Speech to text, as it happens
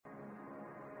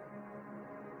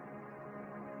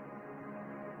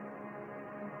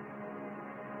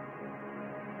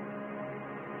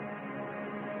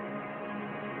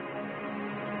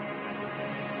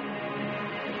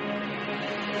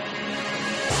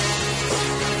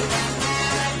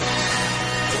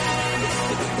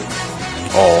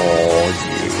Oh,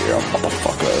 yeah,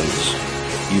 motherfuckers.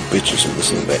 You bitches are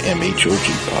listening to the MHOG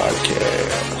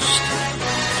podcast.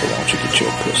 So why don't you get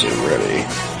your pussy ready?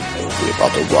 We're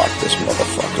about to rock this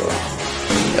motherfucker.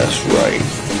 That's right.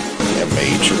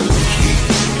 MHOG.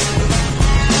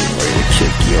 Ready to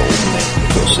kick your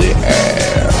pussy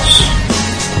ass.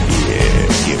 Yeah,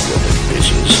 get with it,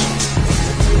 bitches.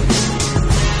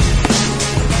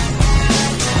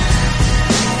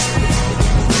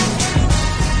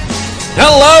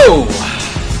 Hello!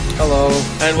 Hello.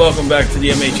 And welcome back to the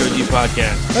MHOG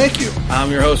podcast. Thank you.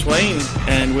 I'm your host, Wayne,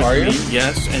 and with Are me, you?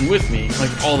 yes, and with me,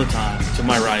 like all the time, to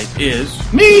my right is...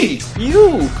 Me!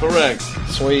 You! Correct.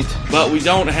 Sweet. But we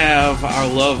don't have our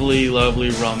lovely,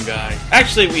 lovely rum guy.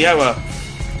 Actually, we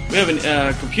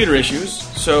have computer issues,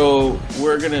 so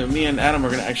me and Adam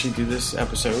are gonna actually do this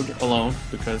episode alone,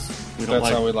 because we don't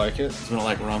That's how we like it. we don't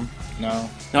like rum. No.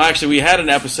 No, actually, we had an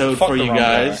episode Fuck for the you rum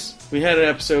guys. We had an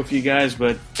episode for you guys,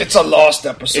 but It's a lost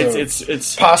episode.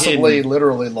 it's possibly hidden.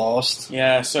 literally lost.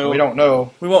 Yeah, so We don't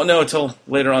know. we won't know until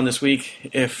later on this week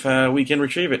if we can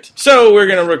retrieve it. So we're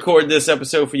going to record this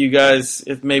episode for you guys.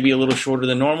 It may be a little shorter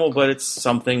than normal, but it's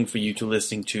something for you to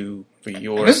listen to for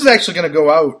your... And this is actually going to go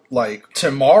out, like,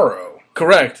 tomorrow.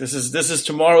 Correct. This is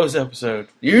tomorrow's episode.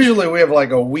 Usually we have,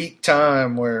 like, a week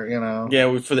time where, you know...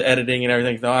 Yeah, for the editing and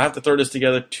everything. No, I have to throw this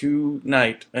together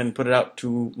tonight and put it out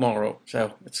tomorrow.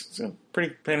 So it's a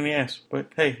pretty pain in the ass. But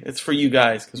hey, it's for you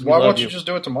guys because we Why love won't you. you just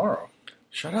do it tomorrow?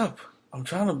 Shut up. I'm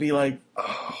trying to be like...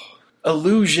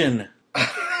 Illusion.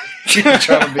 You're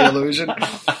trying to be illusion?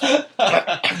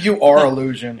 You are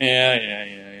illusion.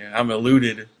 Yeah. I'm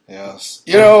eluded. Yes.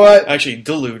 You know what? Actually,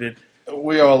 deluded.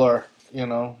 We all are, you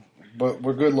know, but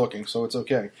we're good looking, so it's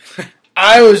okay.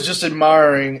 I was just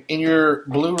admiring in your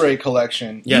Blu-ray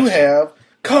collection, Yes. you have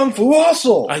Kung Fu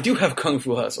Hustle, I do have Kung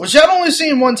Fu Hustle. which I've only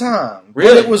seen one time.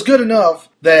 Really? But it was good enough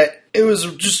that it was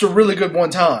just a really good one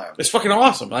time. It's fucking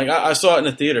awesome. Like I saw it in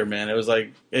the theater, man. It was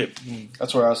like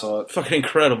That's where I saw it. fucking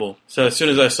incredible. So as soon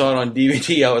as I saw it on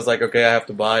DVD, I was like, okay, I have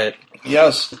to buy it.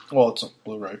 Yes. Well, it's a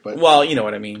Blu-ray, but Well, you know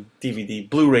what I mean. DVD,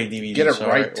 Blu-ray DVD. Get it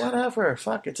sorry. right. Whatever.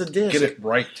 Fuck, it's a disc. get it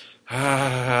right.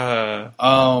 Ah.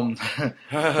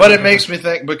 But it makes me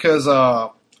think because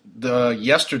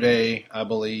yesterday, I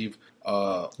believe,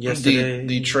 Yesterday?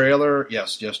 the trailer.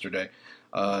 Yes, yesterday.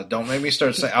 Don't make me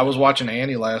start saying. I was watching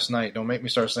Annie last night. Don't make me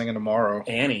start singing tomorrow.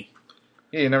 Annie.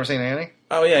 Yeah, you never seen Annie?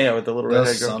 Oh yeah, with the little The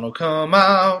redhead girl. sun will come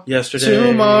out Yesterday.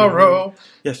 tomorrow.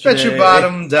 Yesterday. Bet your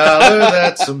bottom dollar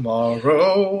that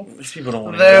tomorrow These people don't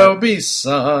want to there'll be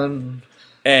sun.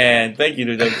 And thank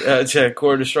you to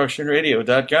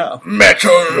CoreDestructionRadio.com.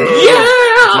 Metal.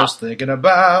 Yeah! Just thinking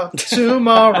about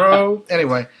tomorrow.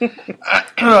 Anyway,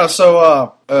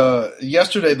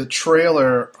 yesterday the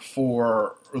trailer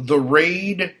for The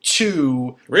Raid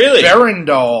 2 Really?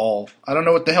 Berendal. I don't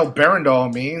know what the hell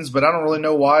Berendal means, but I don't really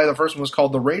know why the first one was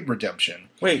called The Raid Redemption.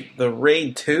 Wait, the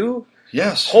Raid 2?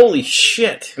 Yes. Holy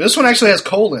shit. This one actually has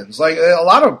colons. Like a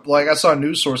lot of, I saw a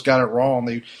news source got it wrong.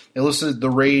 They listed The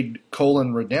Raid :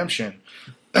 Redemption.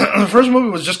 The first movie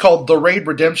was just called The Raid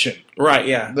Redemption. Right,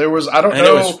 yeah. There was, I don't And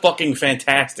know. it was fucking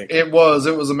fantastic. It was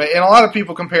amazing. And a lot of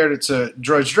people compared it to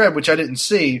Judge Dredd, which I didn't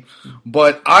see.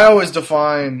 But I always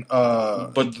define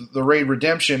The Raid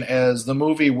Redemption as the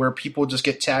movie where people just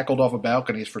get tackled off of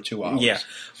balconies for 2 hours. Yeah.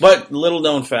 But little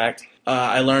known fact,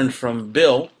 I learned from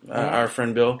Bill, our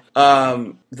friend Bill,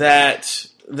 that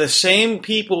the same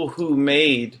people who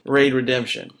made Raid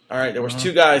Redemption, all right, there was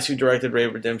 2 guys who directed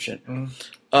Raid Redemption.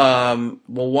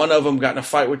 One of them got in a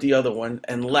fight with the other one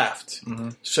and left.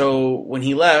 So when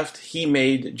he left, he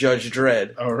made Judge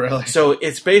Dredd. Oh, really? So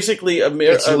it's basically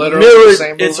It's a literally mirrored. the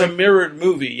same movie? It's a mirrored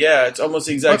movie. Yeah, it's almost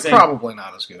the exact But same. probably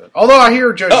not as good. Although I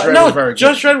hear Judge Dredd No, is very good.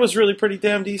 Judge Dredd was really pretty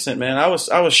damn decent, man. I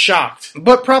was shocked.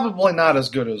 But probably not as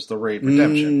good as The Raid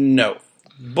Redemption. No,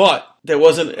 but there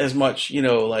wasn't as much,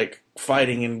 like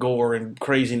fighting and gore and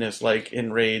craziness like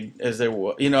in Raid as there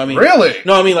was. You know what I mean? Really?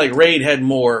 No, I mean like Raid had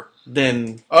more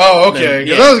than. Oh, okay.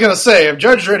 Because Yeah. I was going to say, if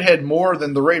Judge Dredd had more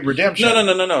than The Raid Redemption... No. I'm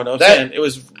That- saying it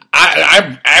was.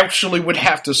 I actually would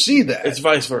have to see that. It's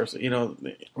vice versa.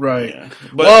 Right. Yeah.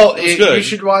 But Well, it's good. you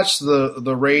should watch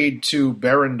the Raid 2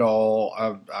 Berendal.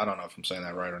 I don't know if I'm saying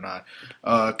that right or not.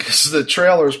 Because the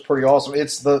trailer is pretty awesome.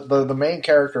 It's the main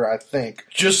character, I think.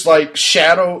 Just like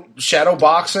shadow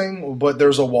boxing, but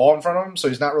there's a wall in front of him, so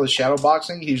he's not really shadow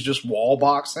boxing. He's just wall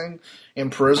boxing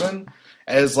in prison.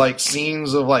 As like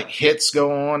scenes of like hits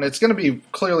go on. It's going to be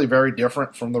clearly very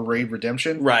different from the Raid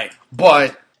Redemption. Right.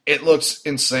 But It looks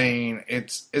insane.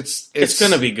 It's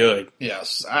going to be good.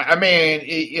 Yes, I mean,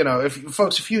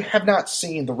 if you have not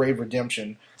seen The Raid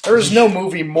Redemption, there is no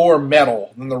movie more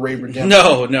metal than The Raid Redemption.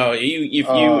 No.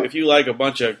 If you like a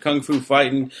bunch of kung fu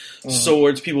fighting,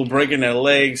 swords, people breaking their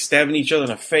legs, stabbing each other in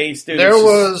the face, dude, there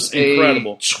was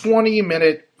incredible. A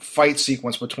 20-minute fight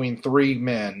sequence between three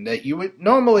men that you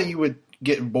would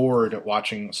get bored at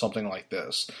watching something like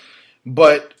this,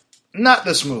 but not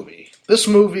this movie. This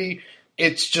movie,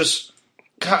 it's just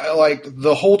kind of like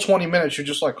the whole 20 minutes. You're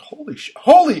just like, holy shit,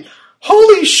 holy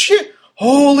shit,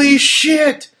 holy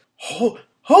shit,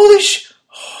 holy shit,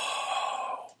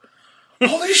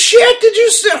 holy shit! Did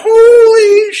you say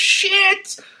holy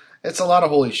shit? It's a lot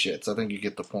of holy shits. I think you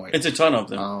get the point. It's a ton of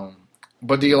them.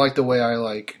 But do you like the way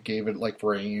I gave it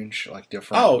range,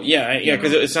 different? Oh yeah,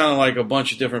 because it sounded like a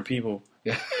bunch of different people.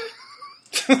 Yeah.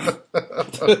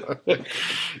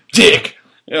 Dick.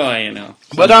 Oh, you know.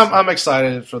 But I'm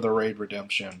excited for The Raid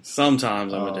Redemption.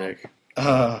 Sometimes I'm a dick.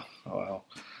 Well,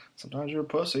 sometimes you're a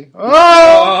pussy.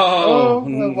 Oh,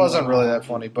 it wasn't really that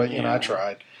funny, but I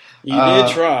tried. You did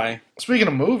try. Speaking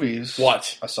of movies,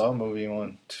 what? I saw a movie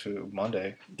on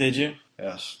Monday. Did you?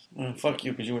 Yes. Fuck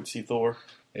you, because you went to see Thor.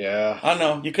 Yeah. I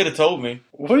know. You could have told me.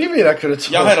 What do you mean I could have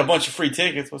told you? Y'all had a bunch of free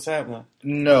tickets. What's happening?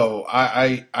 No,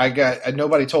 I got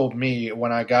nobody told me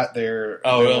when I got there.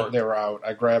 They were out.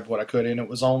 I grabbed what I could, and it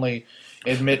was only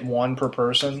admit one per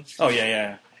person. Oh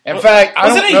yeah. In fact,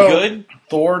 I don't know. Good?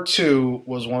 Thor 2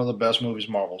 was one of the best movies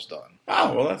Marvel's done.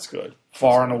 Oh well, that's good.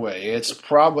 Far and away,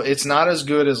 it's not as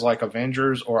good as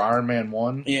Avengers or Iron Man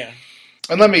 1. Yeah.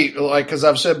 And let me, because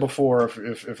I've said before,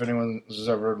 if anyone has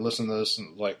ever listened to this,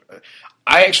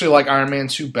 I actually like Iron Man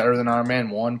 2 better than Iron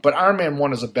Man 1, but Iron Man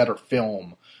 1 is a better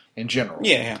film in general.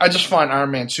 Yeah. I just find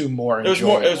Iron Man 2 more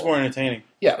enjoyable. It was more entertaining.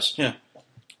 Yes. Yeah.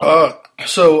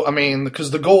 So, I mean,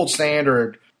 because the gold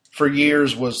standard for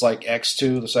years was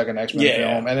X2, the second X-Men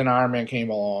film, and then Iron Man came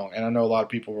along, and I know a lot of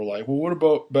people were like, well, what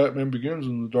about Batman Begins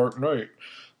and The Dark Knight?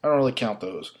 I don't really count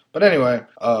those. But anyway,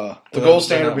 the gold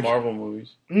standard... Marvel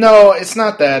movies. No, it's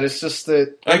not that. It's just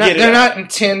that they're not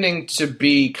intending to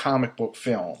be comic book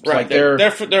films. Right. They're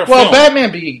well, film.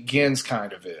 Batman Begins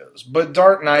kind of is. But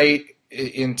Dark Knight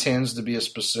intends to be a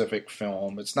specific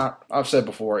film. It's not... I've said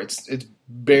before, it's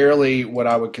barely what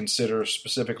I would consider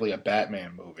specifically a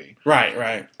Batman movie.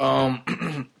 Right. I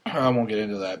won't get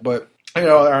into that. But...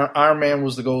 Iron Man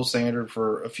was the gold standard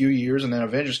for a few years, and then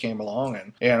Avengers came along,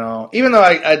 and even though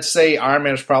I'd say Iron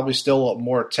Man is probably still a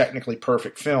more technically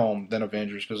perfect film than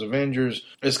Avengers, because Avengers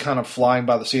is kind of flying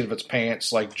by the seat of its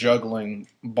pants, like juggling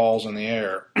balls in the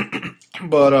air.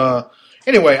 But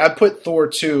anyway, I put Thor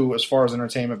 2 as far as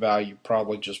entertainment value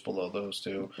probably just below those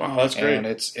two. Wow, that's great. And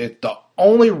the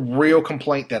only real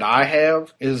complaint that I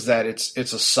have is that it's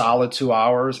a solid 2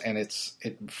 hours, and it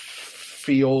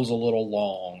feels a little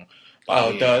long.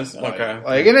 Oh, it does? Okay.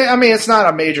 It's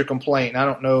not a major complaint. I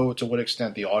don't know to what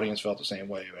extent the audience felt the same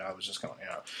way. I was just going,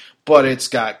 But it's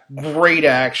got great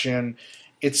action.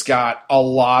 It's got a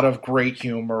lot of great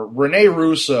humor. Rene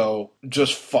Russo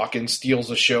just fucking steals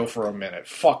the show for a minute.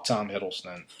 Fuck Tom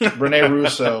Hiddleston. Rene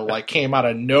Russo, came out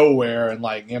of nowhere and,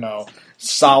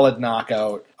 solid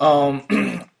knockout.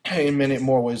 In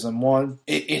more ways than one.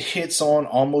 It hits on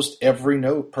almost every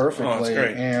note perfectly. Oh, that's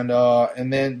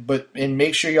great. And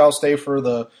make sure y'all stay for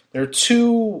there are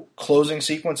two closing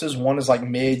sequences. One is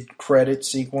mid-credit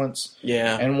sequence.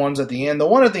 Yeah. And one's at the end. The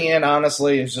one at the end,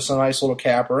 honestly, is just a nice little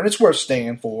capper, and it's worth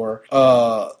staying for.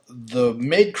 The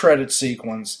mid-credit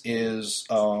sequence is,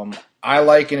 I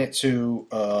liken it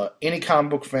to any comic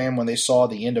book fan when they saw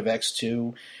the end of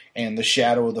X2 and the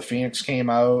Shadow of the Phoenix came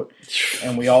out,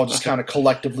 and we all just kind of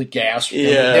collectively gasped. Yeah,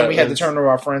 and then we had to turn to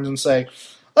our friends and say,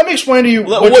 "Let me explain to you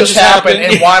what just just happened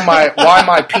and why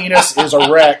my penis is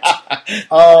erect."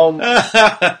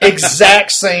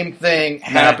 Exact same thing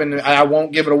happened. I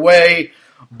won't give it away,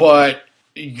 but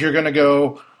you're gonna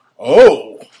go,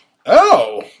 "Oh,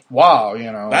 wow!"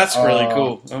 That's really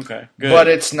cool. Okay, good. But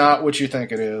it's not what you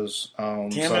think it is.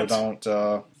 Damn so it. don't.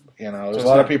 There's a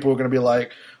lot of people who are gonna be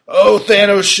like, "Oh,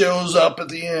 Thanos shows up at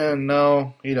the end."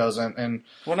 No, he doesn't. And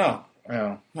no,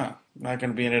 no, not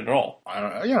going to be in it at all.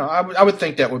 I would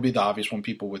think that would be the obvious one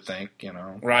people would think.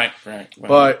 Right.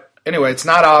 But anyway, it's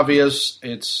not obvious.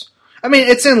 It's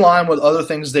in line with other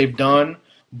things they've done,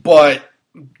 but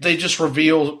they just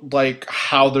reveal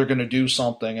how they're going to do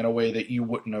something in a way that you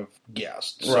wouldn't have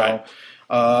guessed. Right. So,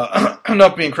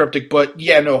 enough being cryptic, but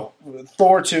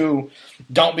Thor 2,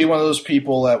 don't be one of those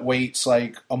people that waits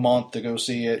a month to go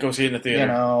see it. Go see it in the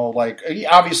theater.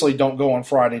 Obviously don't go on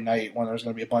Friday night when there's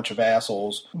going to be a bunch of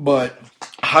assholes, but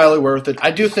highly worth it.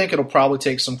 I do think it'll probably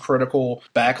take some critical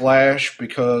backlash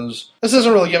because this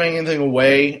isn't really giving anything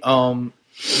away.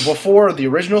 Before the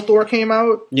original Thor came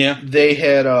out,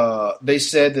 they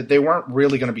said that they weren't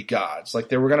really going to be gods. Like,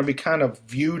 they were going to be kind of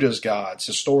viewed as gods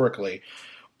historically,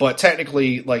 but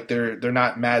technically, like, they're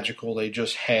not magical. They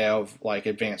just have like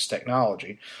advanced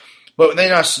technology. But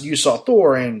then you saw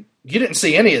Thor, and you didn't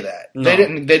see any of that. No. They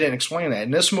didn't explain that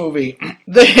in this movie.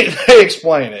 They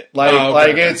explain it like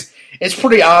it's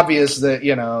pretty obvious that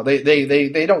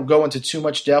they don't go into too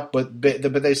much depth, but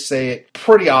they say it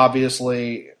pretty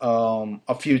obviously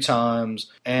a few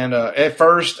times. And at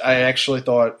first, I actually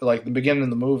thought, like, the beginning of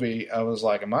the movie, I was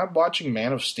like, "Am I watching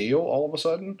Man of Steel all of a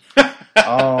sudden?"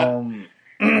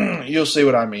 You'll see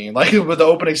what I mean. Like, with the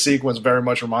opening sequence, very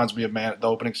much reminds me of the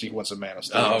opening sequence of Man of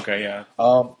Steel. Oh, okay, yeah.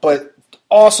 But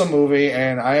awesome movie,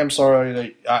 and I am sorry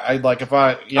that I like if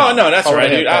I. Oh no, that's right,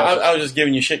 dude. I was just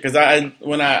giving you shit because I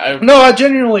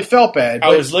genuinely felt bad.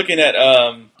 I was looking at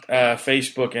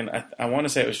Facebook, and I want to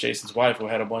say it was Jason's wife who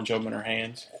had a bunch of them in her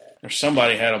hands. Or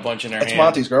somebody had a bunch in their hands. It's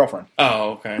Monty's girlfriend.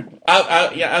 Oh, okay.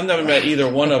 I've never met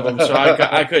either one of them, so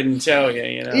I couldn't tell you.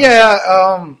 Yeah,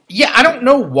 I don't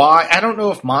know why. I don't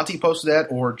know if Monty posted that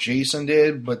or Jason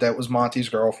did, but that was Monty's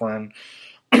girlfriend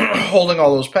holding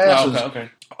all those passes. Oh,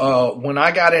 okay. When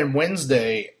I got in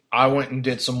Wednesday, I went and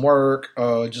did some work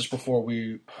just before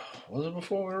we. Was it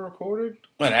before we recorded?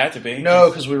 Well, it had to be. No,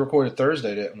 because we recorded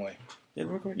Thursday, didn't we? Did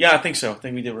we record? Yeah, I think so. I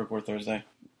think we did record Thursday.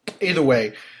 Either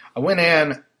way, I went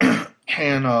in.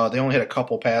 And they only had a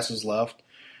couple passes left.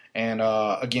 And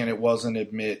again, it wasn't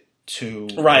admit to.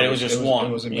 Right, it was just one.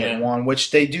 It was admit one,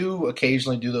 which they do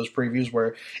occasionally do those previews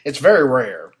where it's very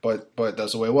rare, but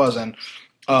that's the way it was. And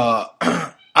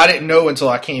I didn't know until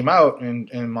I came out,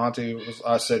 and Monty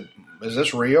I said, "Is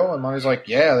this real?" And Monty's like,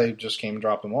 "Yeah, they just came and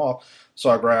dropped them off." So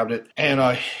I grabbed it,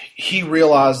 and he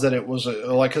realized that it was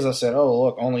because I said, "Oh,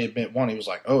 look, only admit one." He was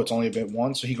like, "Oh, it's only admit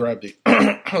one," so he grabbed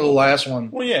the last one.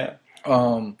 Well, yeah.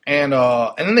 And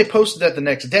then they posted that the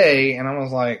next day, and I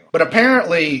was like, but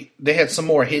apparently they had some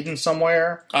more hidden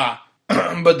somewhere.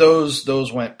 But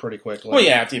those went pretty quickly. Well,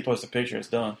 yeah, after you post a picture, it's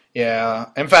done. Yeah.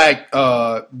 In fact,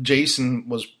 Jason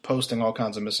was posting all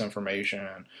kinds of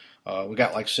misinformation. We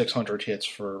got like 600 hits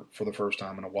for the first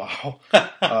time in a while.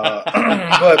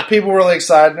 But people were really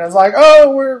excited, and I was like,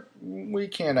 oh, we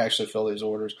can't actually fill these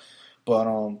orders. But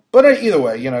either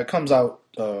way, it comes out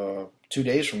 2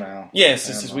 days from now. Yes,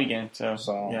 this is weekend. So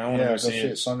yeah, I want to go see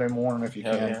it Sunday morning if you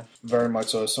can. Yeah. Very much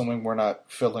so, assuming we're not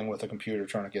fiddling with a computer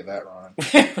trying to get that running.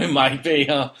 We might be,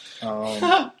 huh?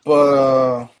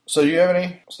 So do you have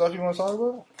any stuff you want to talk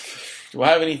about? Do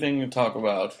I have anything to talk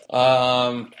about?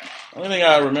 The only thing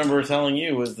I remember telling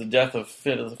you was the death of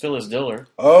Phyllis Diller.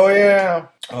 Oh, yeah.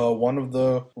 One of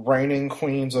the reigning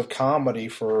queens of comedy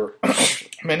for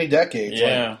many decades.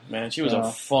 Yeah, man. She was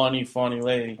a funny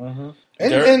lady. Mm-hmm.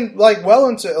 And well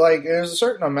into, there's a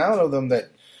certain amount of them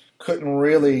that didn't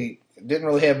really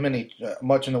have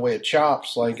much in the way of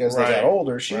chops, as they got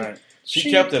older. She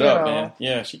kept it up, man.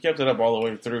 Yeah, she kept it up all the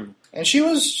way through. And she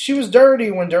was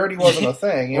dirty when dirty wasn't a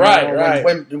thing. Right.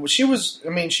 When she was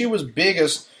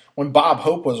biggest when Bob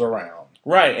Hope was around.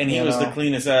 Right, and he was the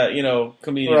cleanest,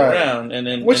 comedian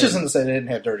around. Which isn't to say they didn't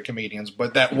have dirty comedians,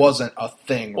 but that wasn't a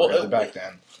thing back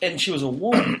then. And she was a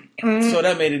woman, so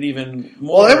that made it even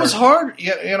more. Well, it was hard.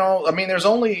 There's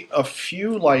only a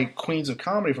few queens of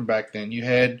comedy from back then. You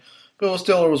had Phyllis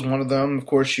Diller was one of them. Of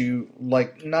course,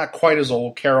 not quite as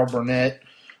old, Carol Burnett,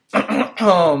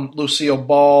 Lucille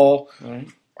Ball. Right.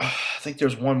 I think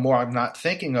there's one more I'm not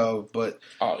thinking of, but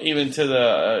even to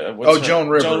the Joan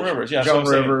Rivers. Joan Rivers, yeah. Joan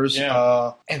Rivers,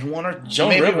 yeah. And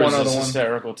Joan Rivers one other is one.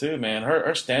 Hysterical too, man.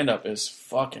 Her stand up is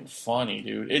fucking funny,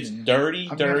 dude. It's dirty.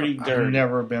 I've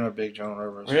never been a big Joan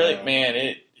Rivers. Really,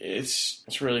 man.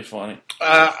 It's really funny.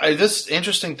 This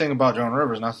interesting thing about Joan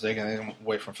Rivers, not to take anything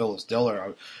away from Phyllis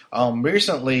Diller.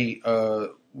 Recently,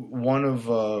 one of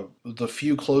the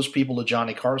few close people to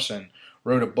Johnny Carson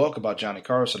wrote a book about Johnny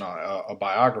Carson, a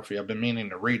biography. I've been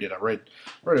meaning to read it. I read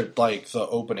it the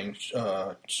opening,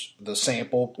 the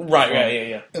sample,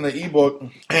 right, in the ebook,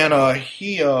 and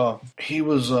he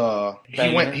went.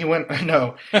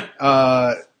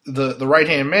 The right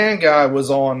hand man guy was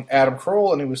on Adam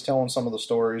Carolla, and he was telling some of the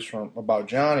stories about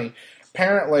Johnny.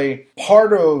 Apparently,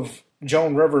 part of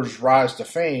Joan Rivers' rise to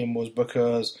fame was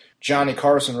because Johnny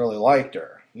Carson really liked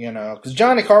her. Because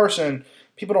Johnny Carson,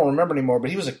 people don't remember anymore, but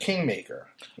he was a kingmaker.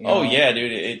 Yeah,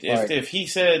 dude. If he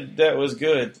said that was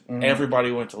good,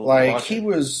 everybody went to watch he it.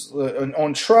 was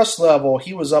on trust level.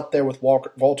 He was up there with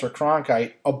Walter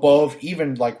Cronkite, above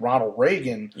even Ronald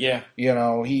Reagan. Yeah,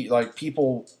 he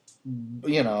people.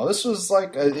 This was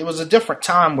it was a different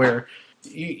time where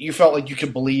you felt like you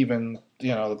could believe in,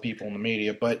 the people in the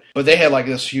media, but they had like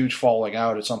this huge falling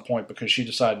out at some point because she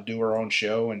decided to do her own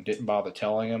show and didn't bother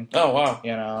telling him. Oh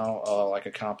wow! Like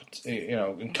a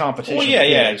in competition. Well,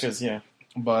 yeah, because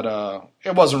But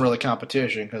it wasn't really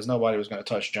competition because nobody was going to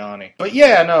touch Johnny. But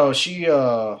yeah, no, she.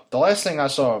 The last thing I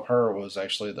saw of her was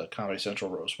actually the Comedy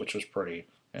Central roast, which was pretty.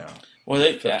 Well,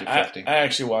 50-50. I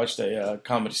actually watched a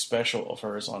comedy special of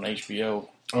hers on HBO.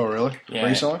 Oh, really? Yeah,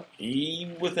 recently?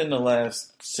 Within the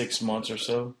last 6 months or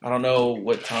so. I don't know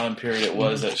what time period it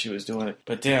was that she was doing it,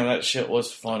 but damn, that shit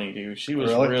was funny, dude. She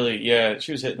was really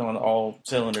she was hitting on all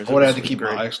cylinders. I would have to keep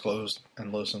my eyes closed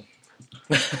and listen.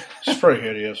 She's pretty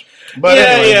hideous.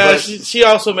 But she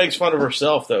also makes fun of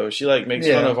herself, though. She makes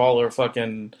fun of all her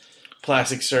fucking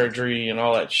plastic surgery and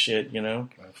all that shit,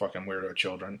 Fucking weirdo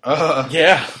children.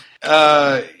 Yeah.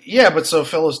 But so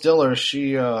Phyllis Diller,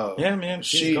 she man,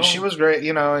 she was great,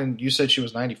 and you said she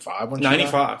was 95 when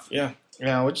 95, yeah.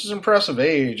 Yeah, which is an impressive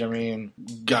age. I mean,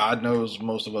 God knows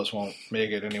most of us won't make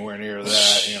it anywhere near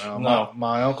that, No.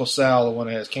 My Uncle Sal, the one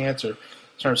that has cancer,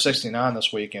 turned 69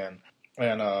 this weekend.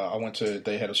 And I went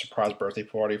they had a surprise birthday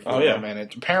party for him,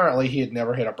 and apparently he had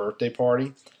never had a birthday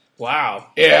party. Wow.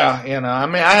 Yeah, I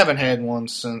mean, I haven't had one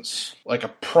since, like a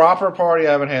proper party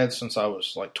I haven't had since I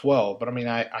was like 12, but I mean,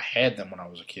 I had them when I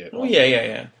was a kid. Well,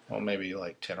 yeah. Well, maybe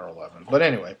like 10 or 11. But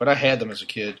anyway, I had them as a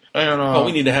kid. And,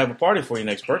 we need to have a party for your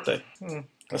next birthday.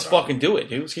 Let's fucking do it,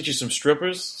 dude. Let's get you some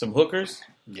strippers, some hookers.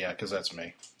 Yeah, because that's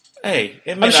me. Hey,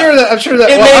 I'm sure that.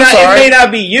 It may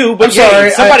not be you, but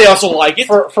somebody else will like it.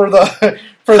 For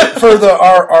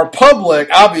our public,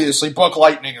 obviously, Buck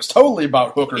Lightning is totally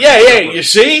about hookers. Yeah, you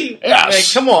see?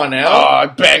 Yes. Hey, come on now. I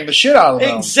banged the shit out of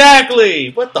them.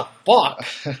 Exactly. What the fuck?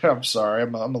 I'm sorry.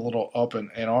 I'm a little up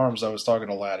in arms. I was talking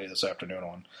to Laddie this afternoon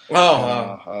on.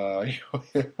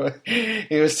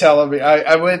 He was telling me.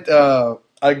 I went.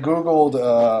 I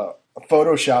Googled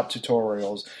Photoshop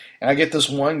tutorials. And I get this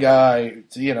one guy,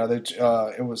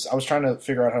 I was trying to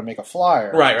figure out how to make a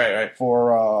flyer. Right.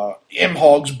 For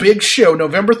M-Hog's big show,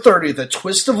 November 30th at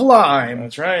Twist of Lime.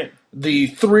 That's right. The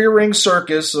 3-ring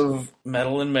circus of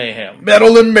Metal and Mayhem.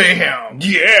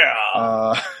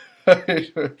 Yeah.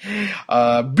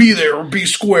 Be there or be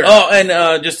square. Oh,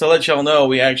 and just to let y'all know,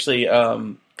 we actually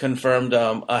confirmed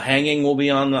a hanging will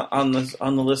be on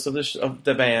the list of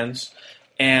the bands,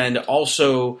 and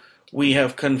also we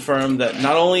have confirmed that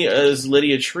not only is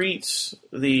Lydia Treats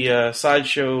the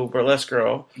sideshow burlesque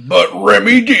girl, but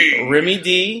Remy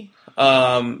D,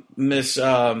 Miss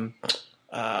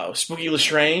Spooky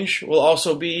Lestrange will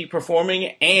also be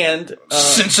performing, and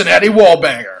Cincinnati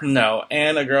Wallbanger. No,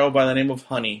 and a girl by the name of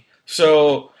Honey.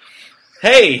 So,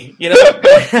 hey,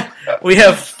 we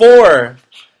have four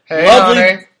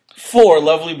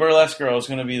lovely burlesque girls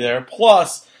going to be there,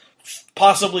 plus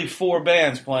possibly 4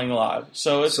 bands playing live.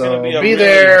 So it's going to be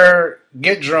there,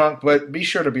 get drunk, but be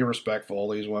sure to be respectful.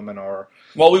 These women are.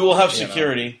 Well, we will have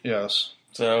security. Yes.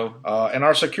 So and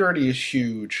our security is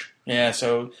huge. Yeah,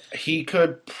 so he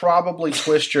could probably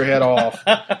twist your head off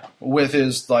with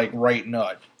his right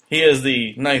nut. He is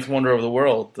the 9th wonder of the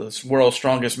world, the world's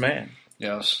strongest man.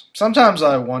 Yes. Sometimes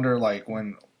I wonder,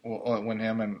 when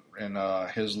him and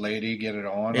his lady get it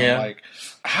on, I'm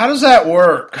how does that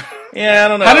work? Yeah, I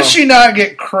don't know. How does she not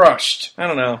get crushed? I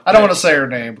don't know. I don't want to say her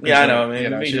name. Because, I know.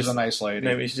 Maybe she's a nice lady.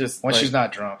 Maybe she's just when she's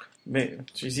not drunk.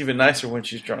 She's even nicer when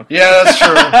she's drunk. Yeah, that's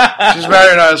true. She's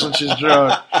very nice when she's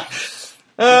drunk.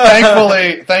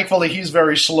 Thankfully, he's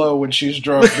very slow when she's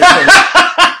drunk. Run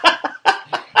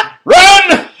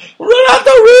out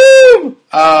the room.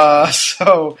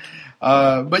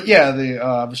 But yeah,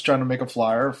 I was trying to make a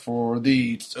flyer for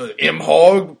the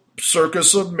M-Hog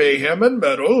Circus of Mayhem and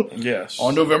Metal. Yes.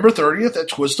 On November 30th at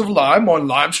Twist of Lime on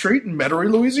Lime Street in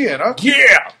Metairie, Louisiana.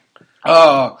 Yeah.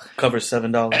 Covers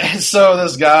 $7. So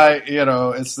this guy,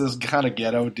 it's this kind of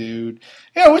ghetto dude,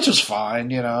 which is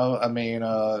fine, I mean,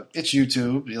 it's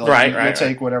YouTube. You'll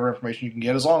take whatever information you can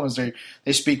get as long as they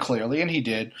speak clearly, and he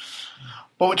did.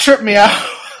 But what tripped me out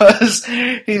was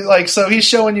he's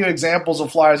showing you examples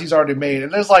of flyers he's already made,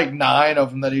 and there's 9 of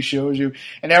them that he shows you,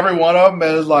 and every one of them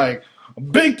is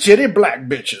big titty black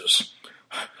bitches.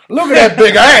 Look at that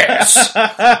big ass.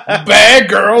 Bad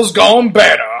girls gone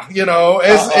better.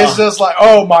 It's just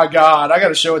oh my God, I got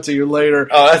to show it to you later.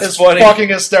 Oh, that's funny. It's fucking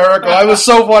hysterical. It was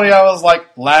so funny. I was like,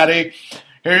 Laddie,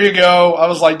 here you go. I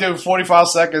was like, dude, 45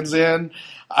 seconds in,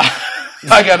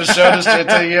 I got to show this shit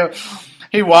to you.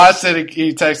 He watched it.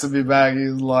 He texted me back.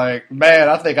 He's like, man,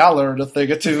 I think I learned a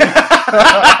thing or two.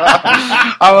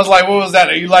 I was like, what was that?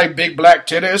 Are you like big black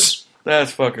titties?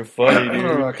 That's fucking funny,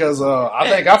 dude. Because I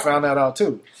think I found that out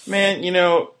too. Man,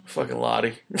 fucking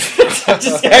Lottie. I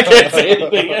can't say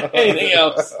anything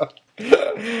else.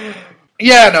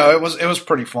 Yeah, no, it was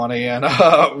pretty funny, and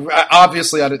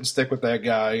obviously I didn't stick with that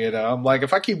guy. I'm like,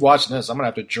 if I keep watching this, I'm gonna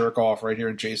have to jerk off right here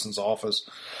in Jason's office,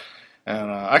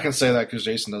 and I can say that because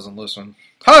Jason doesn't listen.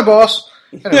 Hi, boss.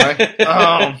 Anyway,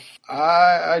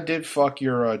 I did fuck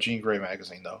your Jean Grey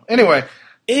magazine though. Anyway,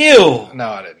 ew. No,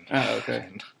 I didn't. Oh, okay.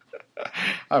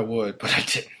 I would, but I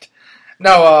didn't.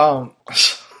 No,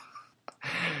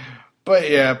 but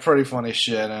yeah, pretty funny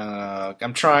shit. And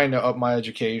I'm trying to up my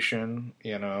education,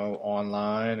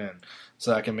 online, and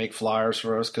so I can make flyers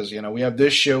for us because we have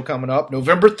this show coming up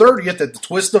November 30th at the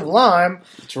Twist of Lime.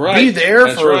 That's right. Be there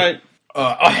That's for right.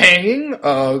 A hanging,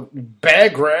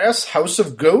 Bad Grass, House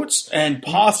of Goats, and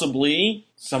possibly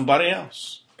somebody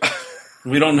else.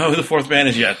 We don't know who the fourth band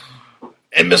is yet.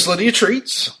 And Miss Lydia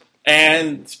Treats.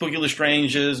 And Spooky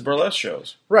Lestrange's burlesque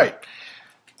shows. Right.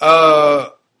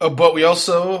 But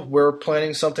we're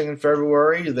planning something in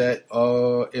February that,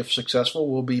 if successful,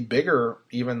 will be bigger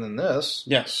even than this.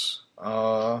 Yes.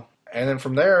 And then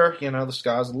from there, the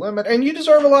sky's the limit. And you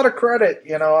deserve a lot of credit.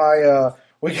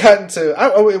 We got into,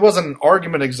 it wasn't an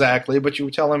argument exactly, but you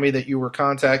were telling me that you were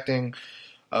contacting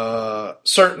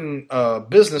certain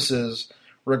businesses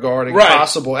regarding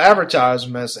possible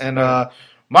advertisements. And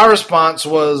my response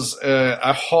was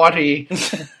a haughty,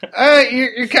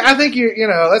 I think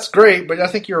that's great, but I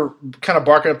think you're kind of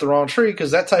barking up the wrong tree because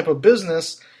that type of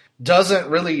business doesn't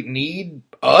really need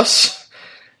us.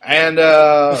 And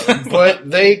but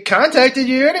they contacted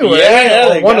you anyway.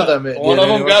 Yeah, one of them. One of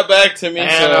them got back to me,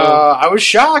 and so I was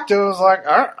shocked. It was like,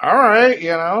 all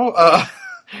right,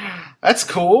 that's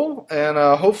cool, and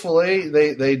hopefully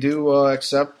they do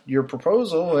accept your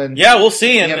proposal. And yeah, we'll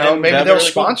see. And maybe they'll really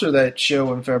sponsor that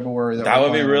show in February. That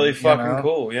would be really fucking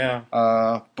cool. Yeah.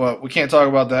 But we can't talk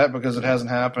about that because it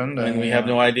hasn't happened, and we have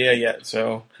no idea yet.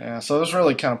 So yeah, so it was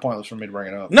really kind of pointless for me to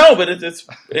bring it up. No, but it's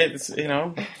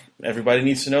everybody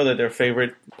needs to know that their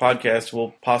favorite podcast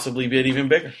will possibly get even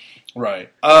bigger. Right.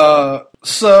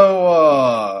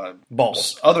 So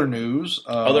balls. Other news.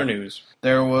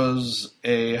 There was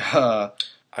a. I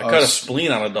cut a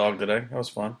spleen on a dog today. That was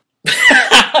fun.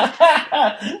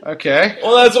 Okay.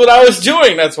 Well, that's what I was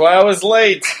doing. That's why I was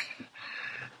late.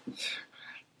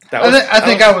 I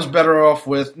think I was better off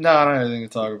with. No, I don't have anything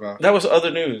to talk about. That was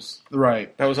other news.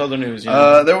 Right. That was other news.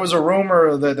 There was a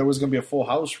rumor that there was going to be a Full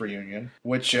House reunion,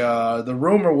 which the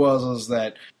rumor was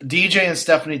that DJ and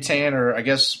Stephanie Tanner, I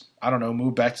guess, I don't know,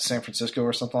 moved back to San Francisco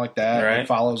or something like that. Right. And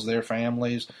follows their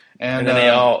families. And then they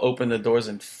all open the doors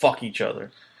and fuck each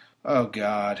other. Oh,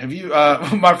 God. Have you...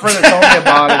 my friend had told me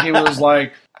about it. He was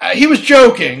like... he was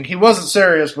joking. He wasn't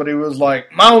serious, but he was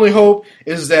like, my only hope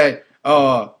is that,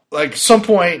 at some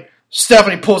point,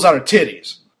 Stephanie pulls out her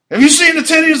titties. Have you seen the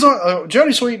titties?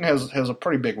 Jodie Sweetin has a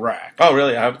pretty big rack. Oh,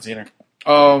 really? I haven't seen her.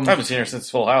 I haven't seen her since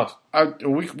Full House.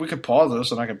 We could pause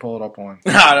this and I could pull it up on...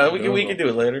 No, we can do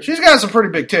it later. She's got some pretty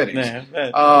big titties.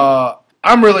 Yeah,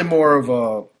 I'm really more of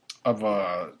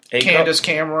a Candace cup?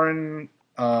 Cameron...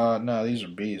 no, these are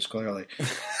B's, clearly.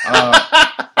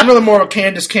 I'm really more of a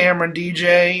Candace Cameron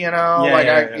DJ,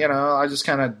 I just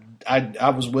kind of, I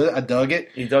was with it, I dug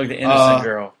it. You dug the innocent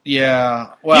girl.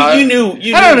 Yeah. Well, you knew.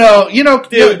 I don't know.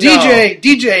 Dude,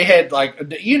 DJ had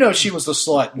she was the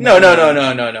slut. No,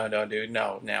 dude.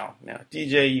 No.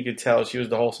 DJ, you could tell she was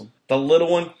the wholesome. The little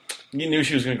one, you knew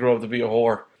she was going to grow up to be a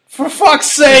whore. For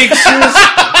fuck's sake.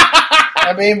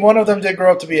 I mean, one of them did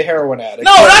grow up to be a heroin addict.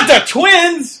 No, not the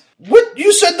twins! What?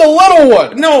 You said the little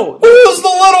one. No. Who was the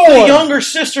little one? The younger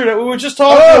sister that we were just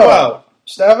talking about.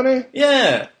 Stephanie?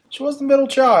 Yeah. She was the middle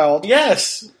child.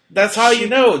 Yes. That's how you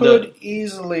know. Could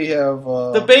easily have...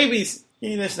 the babies,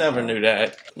 you just never knew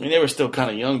that. I mean, they were still kind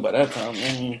of young by that time.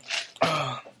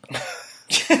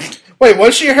 Wait,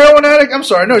 was she a heroin addict? I'm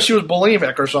sorry. No, she was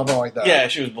bulimic or something like that. Yeah,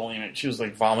 she was bulimic. She was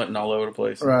like vomiting all over the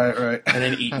place. Right. And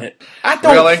then eating it. I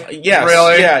don't... Really? Yes.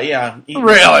 Really? Yeah.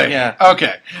 Really? Yeah.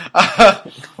 Okay.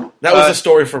 That was a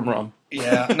story from Rum.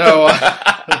 Yeah. No.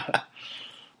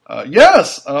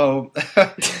 Yes.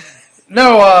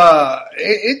 No,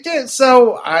 it did.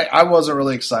 So I wasn't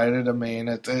really excited. I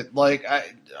mean,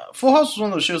 Full House was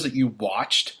one of those shows that you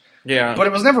watched. Yeah. But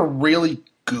it was never really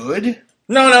good.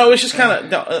 No, it was just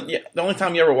kind of... the only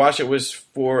time you ever watched it was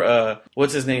for,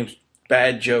 what's his name?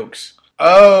 Bad Jokes.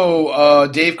 Oh,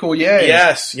 Dave Coulier.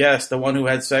 Yes, the one who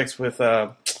had sex with...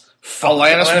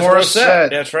 Alanis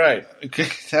Morissette. That's right.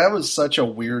 That was such a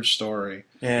weird story.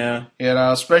 Yeah.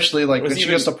 Especially when she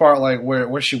gets the part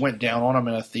where she went down on him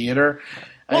in a theater.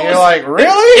 And you're like,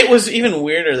 really? It was even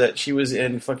weirder that she was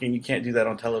in fucking You Can't Do That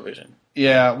on Television.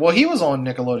 Yeah, well, he was on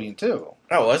Nickelodeon too.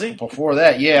 Oh, was he? Before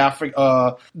that, yeah,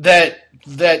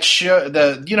 that show,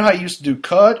 you know how you used to do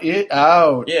Cut It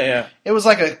Out? Yeah. It was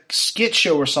like a skit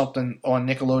show or something on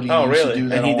Nickelodeon. Oh, used really? To do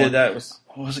that And he did that.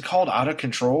 What was it called? Out of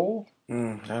Control? I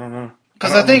don't know.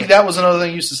 Because I think that was another thing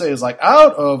he used to say is like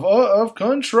out of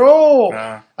control.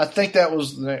 Nah. I think that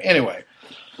was anyway.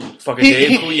 Fucking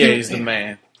Dave Coulier is the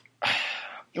man.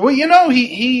 Well, you know,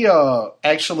 he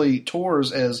actually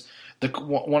tours as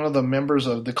one of the members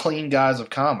of the Clean Guys of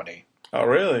Comedy. Oh,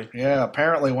 really? Yeah,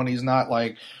 apparently when he's not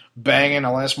like banging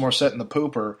Alanis Morissette in the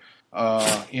pooper,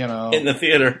 you know, In the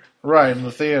theater. right in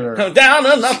the theater. Come down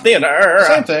in the theater.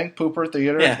 Same thing, pooper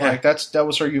theater. Yeah. Like that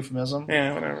was her euphemism.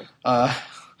 Yeah, whatever.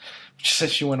 She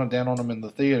said she went down on him in the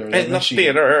theater. In the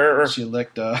theater. She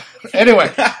licked.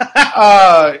 Anyway,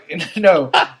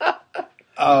 no.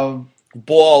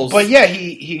 Balls. But yeah,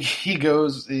 he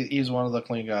goes. He's one of the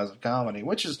Clean Guys of Comedy,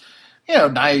 which is, you know,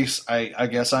 nice. I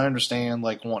guess I understand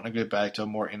like wanting to get back to a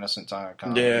more innocent time of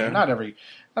comedy. Yeah. Not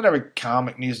every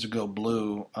comic needs to go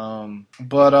blue.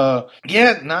 But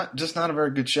yeah, not a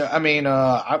very good show. I mean,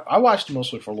 I watched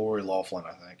mostly for Lori Loughlin,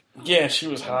 I think. Yeah, she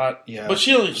was hot. Yeah, but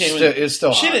she only came. It's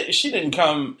still hot. She didn't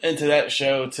come into that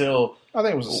show till. I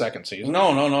think it was the second season.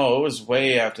 No. It was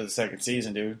way after the second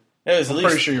season, dude. It was I'm at least.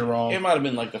 pretty sure you're wrong. It might have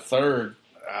been like the third.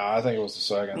 I think it was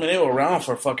the I second. mean, they were around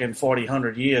for fucking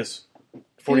 100 years.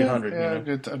 4,000. Yeah, you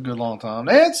know? a good long time.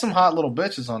 They had some hot little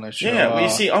bitches on that show. Yeah, well, you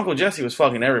see, Uncle Jesse was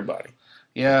fucking everybody.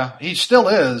 Yeah, he still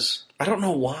is. I don't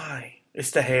know why.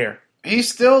 It's the hair. He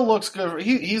still looks good.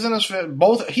 He's in his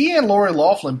both. He and Lori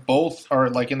Loughlin both are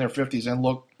like in their 50s and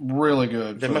look really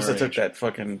good. They must have took that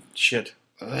fucking shit.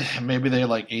 Maybe they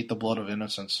like ate the blood of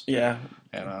innocence. Yeah,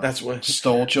 And that's what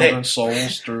stole children's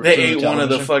souls through. They through ate one of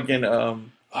the fucking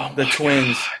the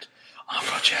twins. God.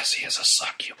 Uncle Jesse is a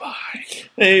succubi.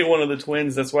 They ate one of the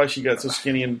twins. That's why she got so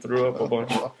skinny and threw up a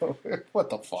bunch. What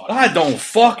the fuck? I don't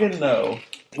fucking know.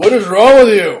 What is wrong with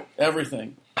you?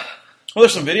 Everything. Well,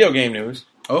 there's some video game news.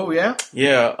 Oh yeah.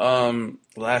 Yeah.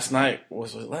 Last night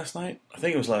was it last night? I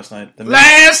think it was last night.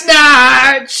 Last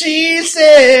night she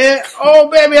said, "Oh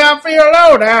baby, I feel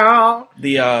low now."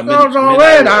 The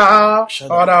midnight.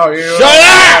 Shut Oh up. no, you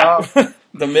Shut up!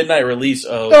 The midnight release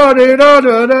of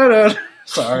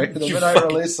Sorry, the midnight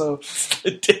release of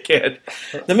dickhead.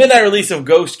 The midnight release of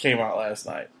Ghost came out last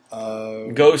night.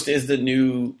 Ghost is the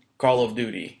new Call of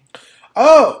Duty.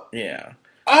 Oh, Yeah.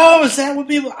 oh, is that what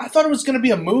people? I thought it was going to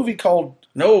be a movie called.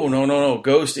 No.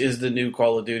 Ghost is the new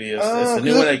Call of Duty. It's the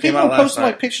new one that came out People last posted night.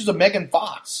 like pictures of Megan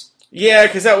Fox. Yeah,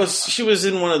 because she was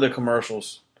in one of the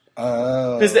commercials.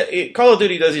 Because Call of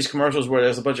Duty does these commercials where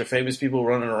there's a bunch of famous people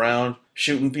running around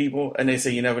shooting people, and they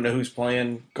say you never know who's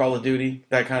playing Call of Duty,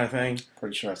 that kind of thing.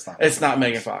 Pretty sure it's not. It's not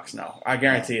Megan Fox, no. I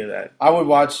guarantee you that. I would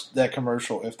watch that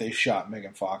commercial if they shot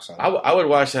Megan Fox on it. I would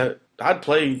watch that. I'd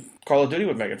play Call of Duty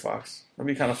with Megan Fox. That'd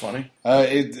be kind of funny.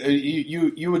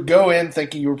 You would go in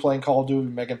thinking you were playing Call of Duty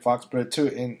with Megan Fox, but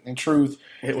in truth,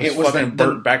 It was fucking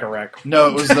Burt Bacharach. No,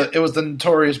 it was the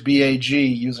notorious BAG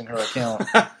using her account.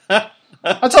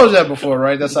 I told you that before,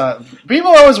 right? That's not people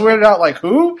always weirded out like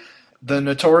who? The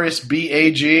notorious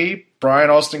BAG, Brian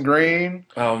Austin Green.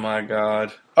 Oh my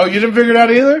god. Oh, you didn't figure it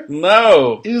out either?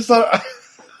 No. You just thought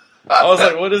I was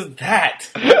like, what is that?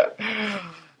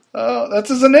 oh, that's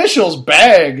his initials,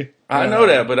 Bag. I know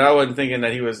that, but I wasn't thinking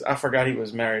that he was. I forgot he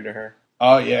was married to her.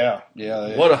 Oh yeah.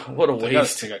 What a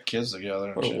waste. They got kids together.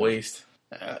 And What a shit. waste.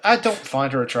 I don't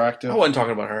find her attractive. I wasn't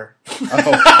talking about her.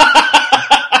 Oh.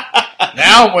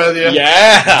 Now I'm with you.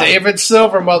 Yeah. David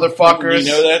Silver, motherfuckers.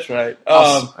 You know that's right.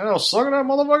 I know, sucking that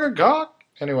motherfucker cock.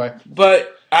 Anyway.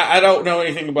 But I don't know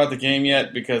anything about the game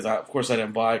yet because, of course, I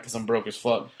didn't buy it because I'm broke as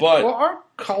fuck. But Well, aren't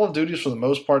Call of Duties for the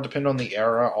most part, depending on the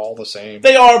era, all the same?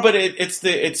 they are, but it's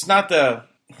not the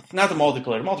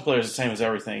multiplayer. The multiplayer is the same as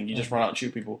everything. You just run out and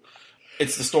shoot people.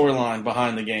 It's the storyline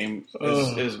behind the game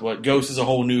is what Ghost is a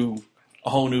whole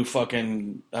new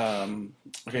fucking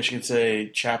I guess you could say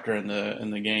chapter in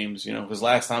the games, you know, because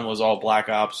last time it was all Black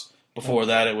Ops. Before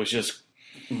that, it was just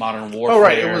Modern Warfare. Oh,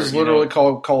 right. It was literally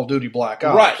called Call of Duty Black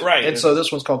Ops. Right. And so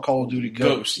this one's called Call of Duty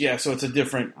Ghost. Yeah, so it's a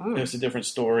different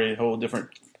story, whole different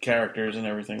characters and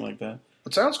everything like that.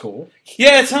 It sounds cool.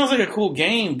 Yeah, it sounds like a cool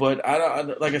game, but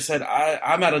like I said,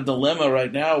 I'm at a dilemma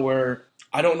right now where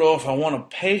I don't know if I want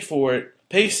to pay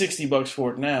 $60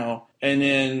 for it now, and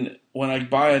then when I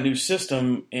buy a new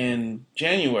system in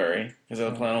January, because I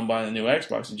plan on buying a new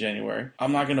Xbox in January,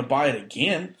 I'm not going to buy it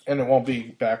again. And it won't be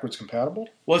backwards compatible?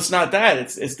 Well, it's not that.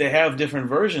 It's they have different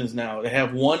versions now. They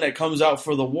have one that comes out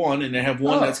for the one, and they have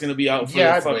one that's going to be out for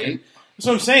the fucking. Wait. That's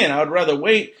what I'm saying. I would rather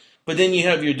wait But then you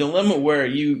have your dilemma where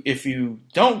if you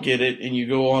don't get it and you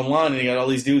go online and you got all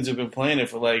these dudes who've been playing it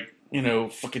for like,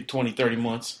 fucking 20, 30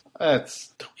 months.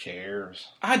 Who cares?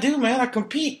 I do, man. I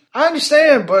compete. I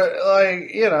understand, but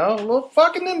well,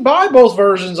 fucking then buy both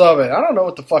versions of it. I don't know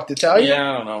what the fuck to tell you.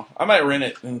 Yeah, I don't know. I might rent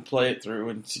it and play it through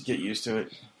and get used to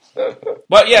it.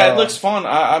 But yeah, it looks fun.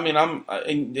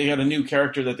 They got a new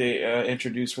character that they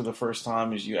introduced for the first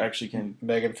time. Is you actually can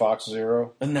Megan Fox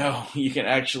Zero. No, you can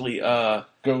actually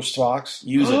Ghost Fox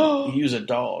use a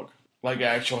dog, like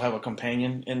actual have a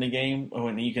companion in the game.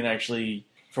 When you can actually,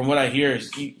 from what I hear,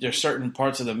 there's certain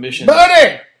parts of the mission.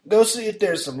 Buddy, go see if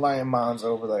there's some landmines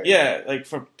over there. Yeah, like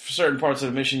for certain parts of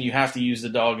the mission, you have to use the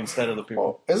dog instead of the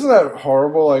people. Isn't that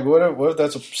horrible? Like, what if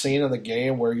that's a scene in the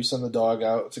game where you send the dog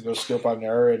out to go scope out an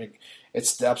area and it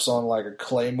steps on like a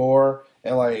claymore,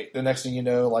 and like the next thing you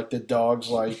know, like the dog's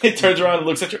like it turns around and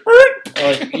looks at you.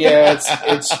 Like, yeah,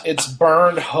 it's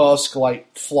burned husk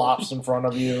like flops in front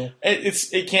of you.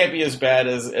 It can't be as bad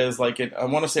as like I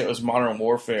want to say it was Modern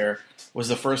Warfare was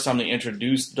the first time they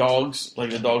introduced dogs,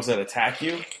 like the dogs that attack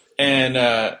you.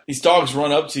 And these dogs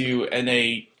run up to you and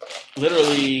they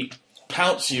literally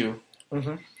pounce you.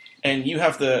 Mm-hmm. And you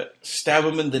have to stab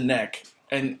them in the neck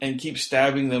and keep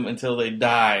stabbing them until they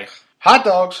die. Hot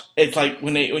dogs. It's like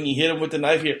when you hit them with the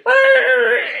knife,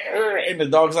 and the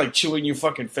dog's like chewing your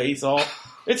fucking face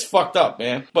off. It's fucked up,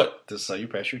 man. But this is how you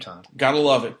pass your time. Gotta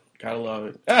love it.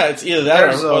 Yeah, it's either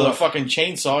that or the fucking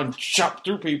chainsaw and chop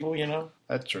through people,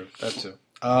 That's true. That too.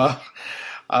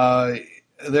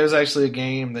 There's actually a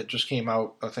game that just came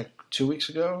out, I think, 2 weeks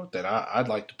ago that I'd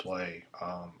like to play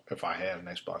if I had an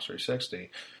Xbox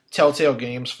 360. Telltale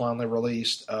Games finally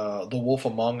released The Wolf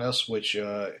Among Us, which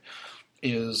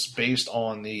is based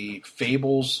on the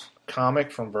Fables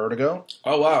comic from Vertigo.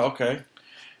 Oh, wow, okay.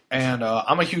 And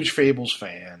I'm a huge Fables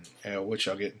fan, which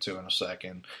I'll get into in a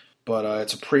second. But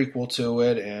it's a prequel to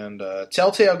it, and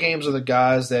Telltale Games are the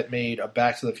guys that made a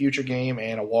Back to the Future game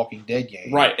and a Walking Dead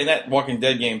game. Right, and that Walking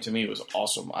Dead game to me was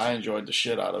awesome. I enjoyed the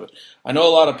shit out of it. I know a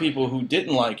lot of people who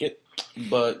didn't like it,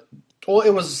 but... Well,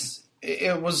 it was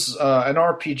an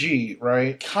RPG,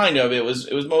 right? Kind of. It was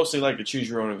mostly like a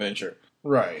choose-your-own-adventure.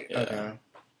 Right, yeah. Okay.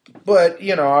 But,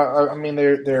 I mean,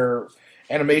 their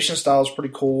animation style is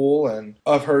pretty cool, and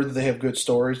I've heard that they have good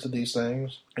stories to these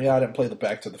things. Yeah, I didn't play the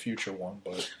Back to the Future one,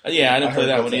 but... Yeah, I didn't play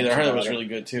that one either. I heard it was really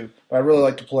good, too. But I really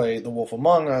like to play The Wolf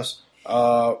Among Us.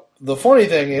 The funny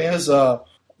thing is,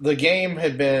 the game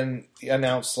had been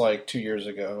announced like 2 years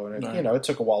ago, and it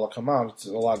took a while to come out. It's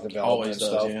a lot of development and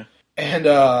stuff. Yeah. And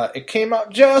it came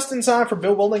out just in time for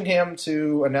Bill Willingham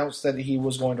to announce that he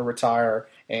was going to retire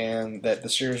and that the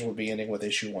series would be ending with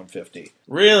issue 150.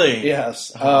 Really?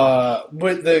 Yes. But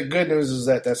the good news is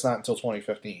that that's not until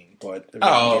 2015. But he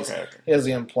has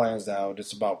the end plans out.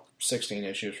 It's about 16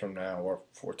 issues from now, or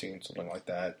 14, something like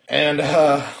that. And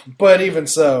but even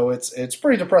so, it's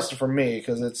pretty depressing for me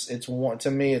because it's one of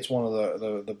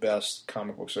the best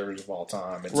comic book series of all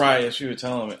time. Right, as you were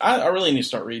telling me, I really need to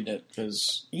start reading it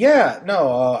because your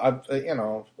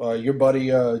buddy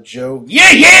Joe.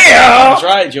 That's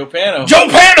right, Joe Pano.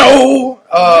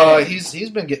 He's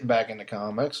been getting back into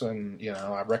comics, and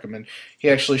I recommend. He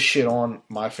actually shit on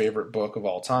my favorite book of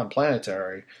all time,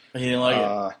 Planetary. He didn't like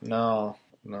it. No,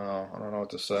 I don't know what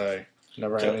to say.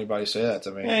 Never had anybody say that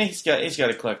to me. Yeah, he's got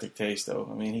eclectic taste though.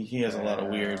 I mean, he has a lot of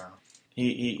weird.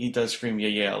 He does scream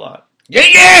yeah a lot.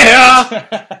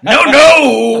 Yeah.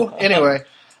 No. Anyway,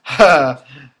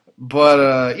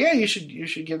 but you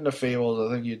should get into Fables.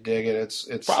 I think you'd dig it.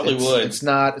 It's probably would. It's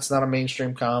not a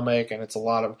mainstream comic, and it's a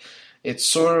lot of. It's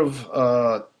sort of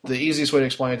the easiest way to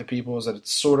explain it to people is that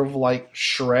it's sort of like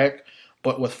Shrek,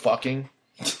 but with fucking.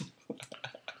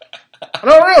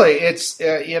 No, really, it's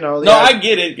No, I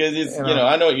get it because it's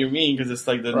I know what you mean because it's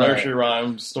like the nursery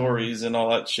rhyme stories and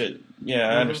all that shit. Yeah,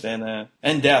 I understand that,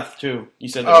 and death too. You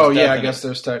said. I guess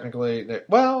there's technically. The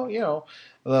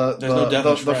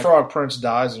Frog Prince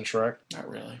dies in Shrek. Not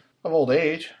really. Of old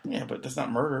age. Yeah, but that's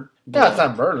not murder. Yeah, it's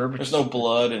not murder. But there's no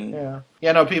blood and.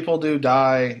 Yeah. People do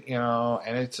die.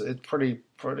 And it's pretty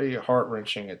heart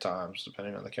wrenching at times,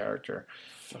 depending on the character.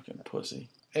 Fucking pussy.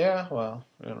 Yeah, well,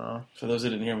 For those who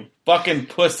didn't hear me. Fucking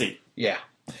pussy. Yeah.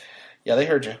 Yeah, they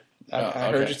heard you.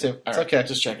 I heard you too. It's okay.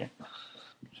 Just checking.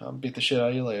 I'll beat the shit out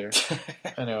of you later.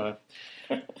 Anyway.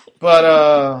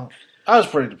 But, I was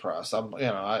pretty depressed.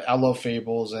 I love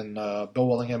Fables, and Bill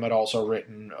Willingham had also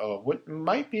written what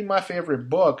might be my favorite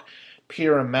book,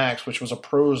 Peter and Max, which was a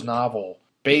prose novel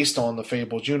based on the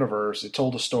Fables universe. It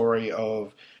told the story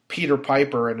of Peter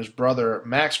Piper and his brother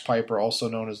Max Piper, also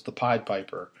known as the Pied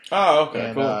Piper. Oh, okay,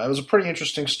 And cool. it was a pretty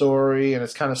interesting story, and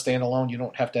it's kind of standalone. You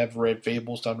don't have to have read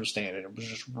Fables to understand it. It was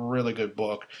just a really good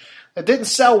book. It didn't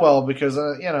sell well because,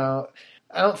 I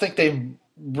don't think they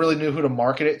really knew who to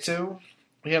market it to.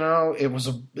 It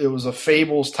was a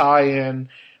Fables tie-in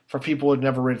for people who had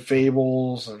never read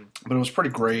Fables, but it was pretty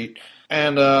great.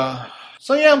 And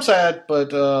so yeah, I'm sad,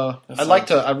 but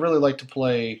I'd really like to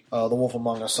play The Wolf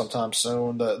Among Us sometime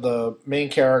soon. The main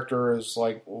character is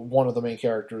like one of the main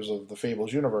characters of the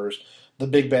Fables universe, the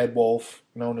big bad wolf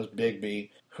known as Bigby,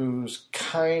 who's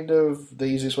kind of the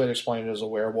easiest way to explain it is a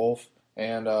werewolf,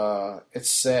 and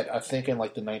it's set I think in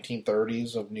like the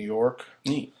 1930s of New York.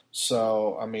 Neat.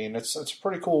 So, I mean, it's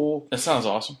pretty cool. That sounds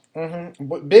awesome. Mm-hmm.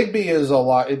 But Bigby is a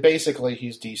lot. Basically,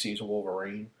 he's DC's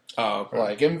Wolverine. Oh, okay.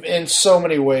 Like, in so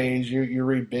many ways, you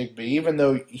read Bigby, even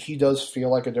though he does feel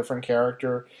like a different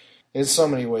character, in so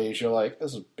many ways, you're like,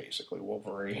 this is basically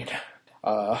Wolverine.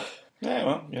 Yeah,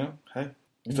 well, hey.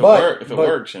 If it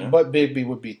works, But Bigby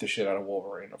would beat the shit out of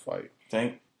Wolverine in a fight.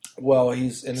 Think? Well,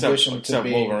 he's, addition to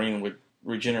being... Wolverine would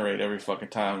regenerate every fucking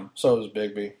time. So does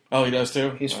Bigby. Oh, he does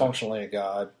too? He's functionally a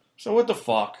god. So what the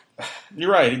fuck?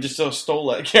 You're right. He just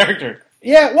stole that character.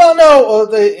 Yeah, well, no,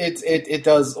 it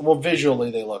does. Well, visually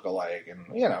they look alike, and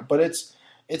but it's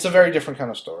a very different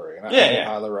kind of story, and I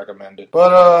highly recommend it.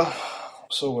 But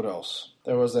so what else?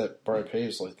 There was that Brad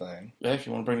Paisley thing. Yeah, if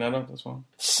you want to bring that up, that's fine.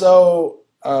 So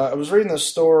I was reading this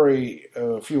story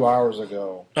a few hours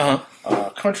ago.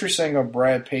 Country singer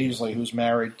Brad Paisley, who's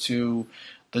married to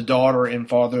the daughter and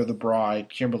father of the bride,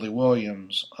 Kimberly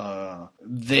Williams,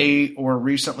 they were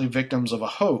recently victims of a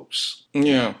hoax.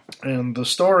 Yeah. And the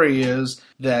story is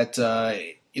that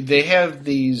they have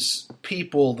these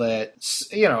people that,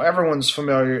 everyone's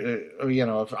familiar,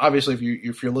 obviously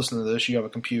if you're listening to this, you have a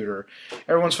computer.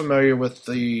 Everyone's familiar with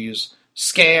these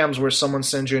scams where someone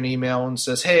sends you an email and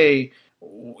says, hey,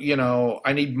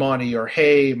 I need money, or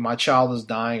hey, my child is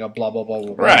dying, or blah blah blah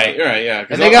blah. Right, yeah.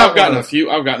 And I've gotten a few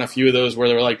of those where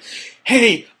they were like,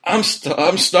 "Hey, I'm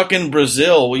stuck in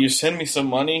Brazil. Will you send me some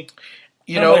money?"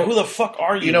 Like, who the fuck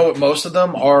are you? You know what? Most of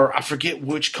them are. I forget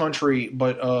which country,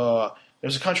 but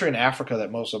there's a country in Africa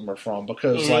that most of them are from,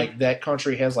 because like that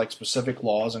country has like specific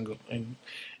laws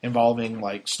involving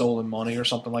like stolen money or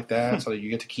something like that, so that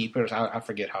you get to keep it. I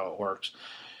forget how it works.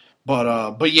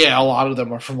 But yeah, a lot of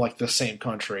them are from like the same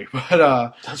country.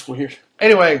 But that's weird.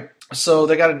 Anyway, so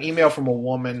they got an email from a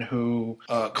woman who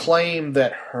claimed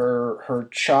that her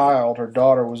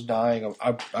daughter was dying of,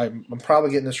 I'm probably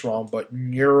getting this wrong, but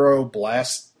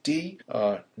neuroblasty,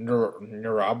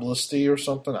 neuroblasty or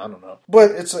something. I don't know. But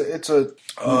it's a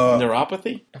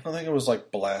neuropathy. I think it was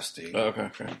like blasty. Oh, okay.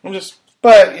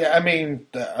 But yeah, I mean,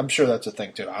 I'm sure that's a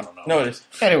thing too. I don't know. No, it is.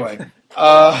 Anyway,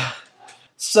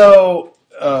 so.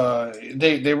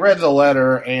 They read the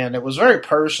letter, and it was very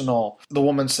personal. The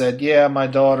woman said, yeah, my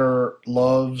daughter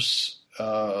loves,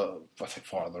 I think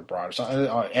Father Bride or something.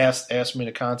 Asked me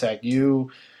to contact you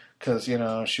because,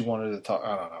 she wanted to talk,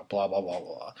 I don't know, blah, blah, blah,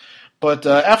 blah. But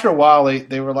after a while,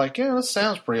 they were like, yeah, this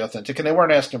sounds pretty authentic. And they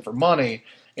weren't asking for money.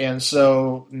 And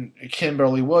so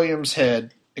Kimberly Williams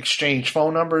had exchanged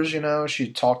phone numbers, She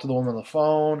talked to the woman on the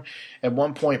phone. At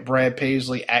one point, Brad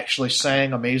Paisley actually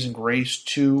sang Amazing Grace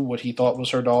to what he thought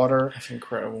was her daughter. That's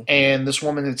incredible. And this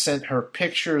woman had sent her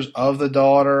pictures of the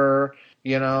daughter,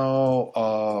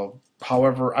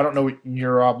 however, I don't know what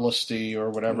neuroblasty or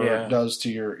whatever it does to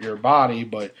your body,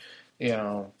 but, they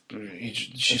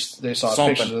saw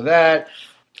pictures of that.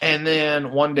 And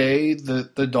then one day,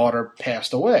 the daughter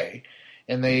passed away.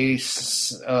 And they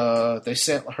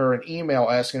sent her an email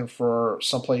asking for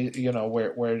someplace,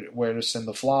 where to send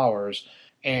the flowers.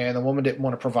 And the woman didn't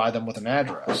want to provide them with an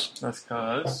address.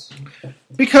 That's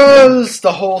because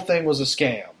the whole thing was a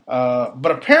scam.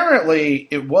 But apparently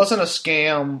it wasn't a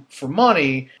scam for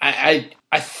money. I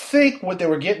think what they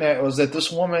were getting at was that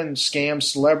this woman scams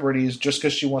celebrities just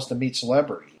because she wants to meet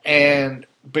celebrities. And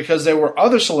because there were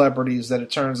other celebrities that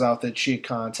it turns out that she had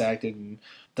contacted and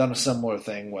done a similar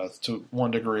thing with, to one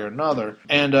degree or another.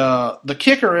 And the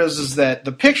kicker is that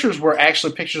the pictures were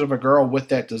actually pictures of a girl with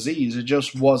that disease. It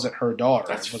just wasn't her daughter.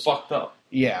 That's fucked up.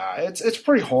 Yeah, it's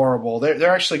pretty horrible.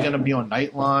 They're actually going to be on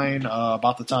Nightline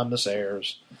about the time this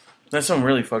airs. There's some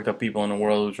really fucked up people in the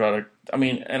world who try to... I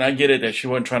mean, and I get it that she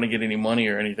wasn't trying to get any money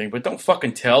or anything, but don't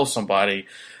fucking tell somebody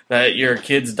that your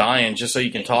kid's dying just so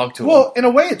you can talk to them. Well, in a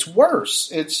way, it's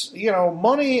worse. It's,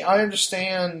 money, I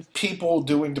understand people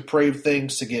doing depraved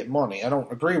things to get money. I don't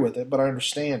agree with it, but I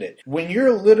understand it. When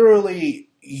you're literally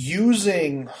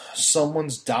using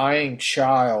someone's dying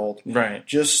child Right.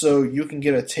 just so you can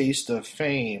get a taste of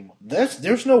fame,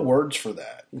 there's no words for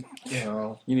that. You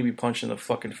know, You need to be punched in the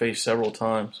fucking face several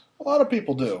times. a lot of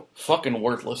people do. Fucking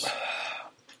worthless.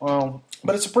 Well,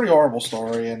 but it's a pretty horrible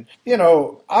story, and you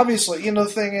know, obviously, you know, the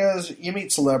thing is, you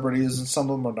meet celebrities, and some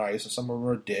of them are nice, and some of them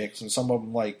are dicks, and some of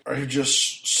them like are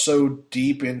just so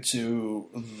deep into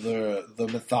the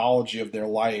mythology of their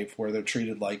life, where they're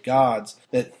treated like gods,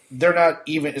 that they're not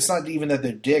even. It's not even that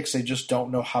they're dicks; they just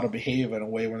don't know how to behave in a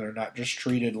way where they're not just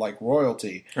treated like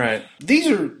royalty. Right. These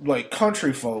are like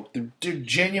country folk. They're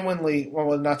genuinely,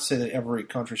 well, not to say that every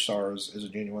country star is a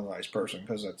genuinely nice person,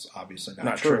 because that's obviously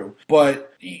not true.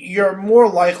 But you're more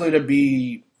likely to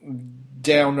be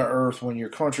down to earth when you're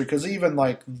country, because even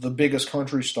like the biggest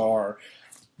country star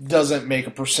doesn't make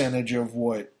a percentage of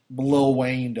what Lil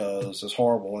Wayne does, as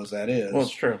horrible as that is. Well,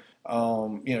 it's true.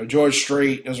 You know, George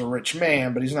Strait is a rich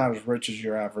man, but he's not as rich as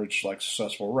your average, like,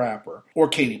 successful rapper, or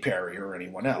Katy Perry, or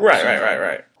anyone else.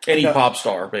 Right. Any pop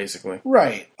star, basically.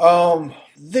 Right.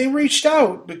 They reached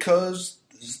out because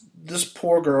this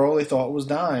poor girl they thought was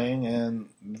dying, and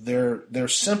their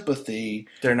sympathy,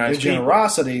 They're nice their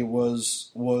generosity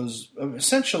was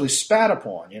essentially spat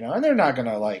upon. You know, and they're not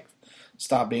gonna like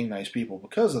stop being nice people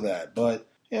because of that, but.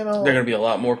 You know, They're going to be a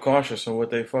lot more cautious on what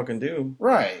they fucking do.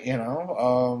 right? You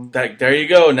know, There you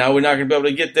go. Now we're not going to be able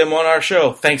to get them on our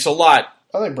show. Thanks a lot.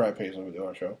 I think Brad Paisley would do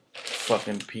our show.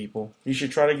 Fucking people. You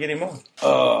should try to get him on.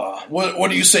 What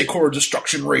do you say, Core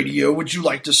Destruction Radio? Would you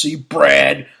like to see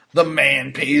Brad the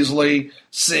Man Paisley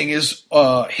sing his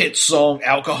hit song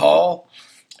 "Alcohol"?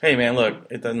 Hey, man, look.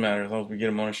 It doesn't matter as long as we get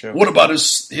him on the show. What about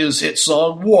his hit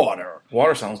song "Water"?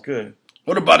 Water sounds good.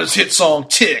 What about his hit song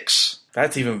 "Ticks"?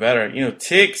 That's even better. You know,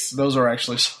 Ticks. Those are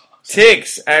actually songs.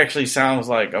 Ticks actually sounds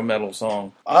like a metal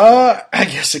song. I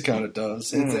guess it kind of does.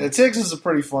 Ticks is a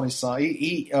pretty funny song.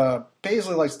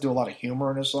 Paisley likes to do a lot of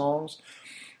humor in his songs.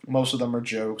 Most of them are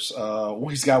jokes.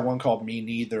 He's got one called "Me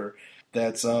Neither"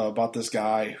 that's about this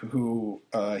guy who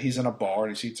he's in a bar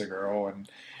and he sees a girl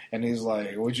and he's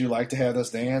like, "Would you like to have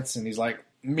this dance?" And he's like,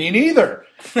 "Me neither."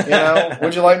 You know,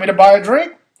 "Would you like me to buy a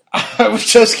drink?" I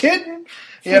was just kidding.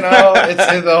 You know,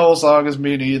 the whole song is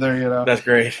 "Me neither." You know, That's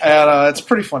great. and it's a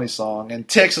pretty funny song. And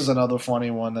 "Ticks" is another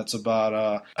funny one that's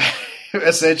about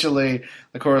essentially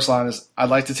the chorus line is,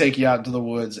 "I'd like to take you out into the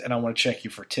woods and I want to check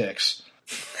you for ticks."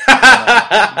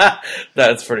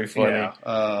 That's pretty funny.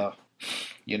 Yeah.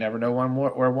 You never know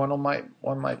where one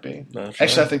might be. That's Actually,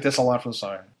 right. I think that's a line from the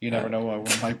song. You never know where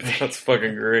one might be. That's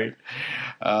fucking great.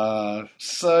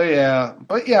 So yeah,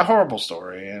 but yeah, horrible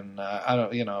story, and I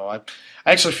don't, you know, I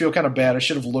actually feel kind of bad. I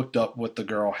should have looked up what the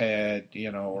girl had,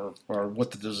 you know, or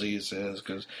what the disease is,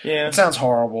 because Yeah. it sounds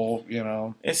horrible, you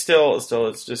know. It's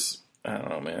just, I don't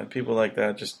know, man. People like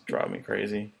that just drive me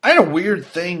crazy. I had a weird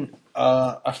thing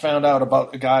I found out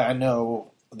about a guy I know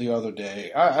the other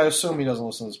day. I assume he doesn't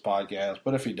listen to this podcast,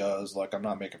 but if he does, like, I'm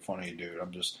not making fun of you, dude.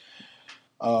 I'm just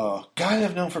guy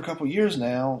I've known for a couple years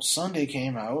now. Sunday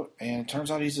came out, and it turns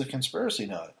out he's a conspiracy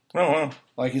nut. Oh, wow.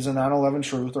 Like, he's a 9/11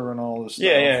 truther and all this stuff.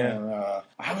 Yeah. And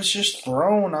I was just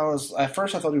thrown. At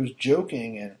first I thought he was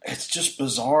joking, and it's just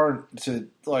bizarre to,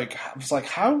 like, I was like,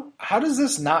 how does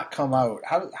this not come out?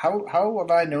 How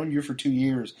have I known you for 2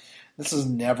 years? This has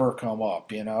never come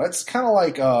up, you know? It's kind of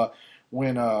like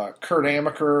when Kurt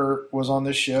Amaker was on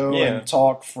this show and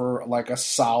talked for like a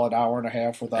solid hour and a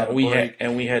half without a break.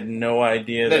 We had no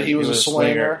idea that he was a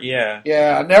swinger. Yeah.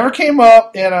 Yeah, it never came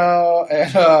up, you know,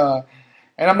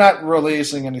 and I'm not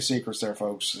releasing any secrets there,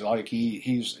 folks. Like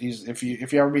he's if you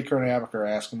ever meet Kurt Amaker,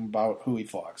 ask him about who he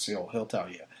fucks. He'll tell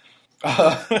you.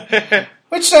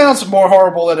 Which sounds more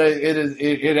horrible than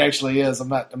it actually is. I'm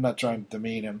not trying to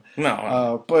demean him.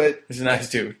 No. But he's a nice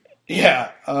dude.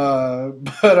 Yeah,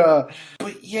 but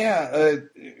yeah,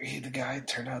 the guy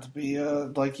turned out to be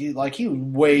he was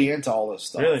way into all this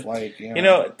stuff. Really? Like, you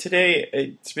know,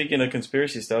 today, speaking of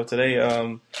conspiracy stuff, today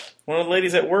one of the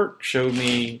ladies at work showed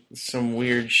me some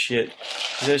weird shit.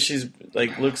 She says she's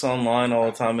like looks online all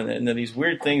the time, and that these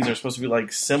weird things are supposed to be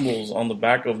like symbols on the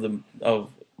back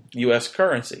of U.S.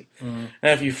 currency. Mm-hmm.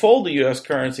 And if you fold the U.S.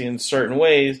 currency in certain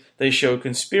ways, they show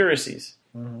conspiracies.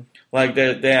 Mm-hmm. Like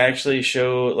they actually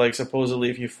show, like, supposedly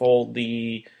if you fold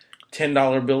the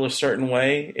 $10 bill a certain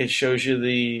way, it shows you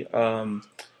the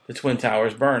Twin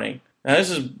Towers burning. Now this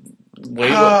is way.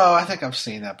 I think I've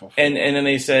seen that before. And then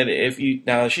they said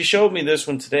now she showed me this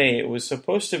one today. It was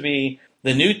supposed to be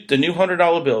the new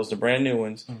 $100 bills, the brand new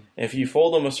ones. Mm. If you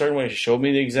fold them a certain way, she showed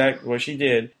me the exact what she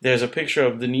did. There's a picture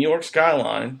of the New York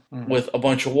skyline with a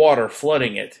bunch of water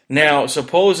flooding it. Now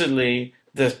supposedly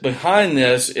behind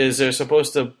this is they're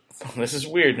supposed to this is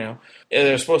weird now.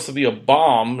 There's supposed to be a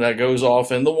bomb that goes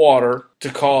off in the water to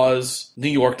cause New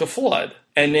York to flood.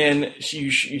 And then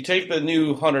you take the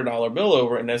new $100 bill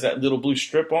over, and there's that little blue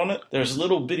strip on it. There's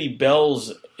little bitty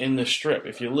bells in the strip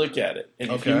if you look at it.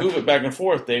 And if you move it back and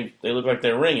forth, they look like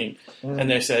they're ringing. And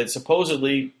they said,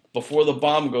 supposedly, before the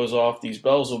bomb goes off, these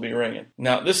bells will be ringing.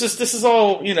 Now, this is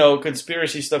all,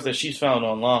 conspiracy stuff that she's found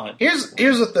online. Here's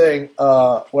the thing.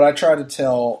 What I try to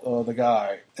tell the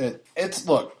guy, it's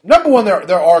look. Number one,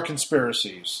 there are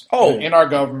conspiracies in our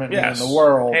government and in the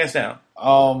world, hands down.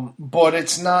 But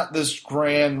it's not this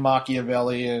grand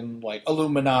Machiavellian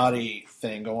Illuminati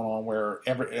thing going on where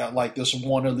this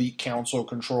one elite council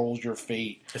controls your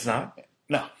fate. It's not?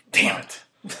 No, damn it.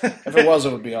 If it was,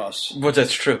 it would be us. But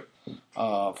that's true.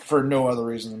 For no other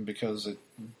reason than because it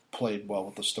played well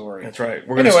with the story. That's right.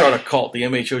 We're going to start a cult, the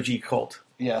MHOG cult.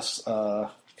 Yes,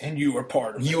 and you are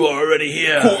part of it. You are already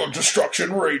here. Core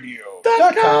Destruction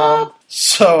Radio.com.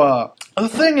 So, the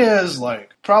thing is,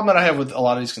 problem that I have with a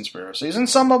lot of these conspiracies, and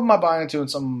some of them I buy into and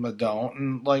some of them I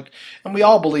don't, and we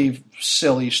all believe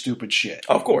silly, stupid shit.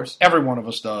 Of course. Every one of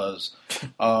us does.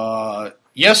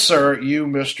 Yes, sir, you,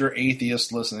 Mr.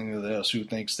 Atheist, listening to this, who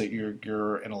thinks that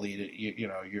you're an elite,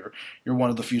 you're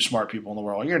one of the few smart people in the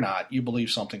world. You're not. You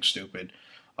believe something stupid.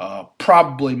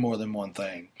 Probably more than one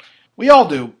thing. We all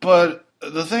do, but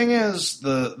the thing is,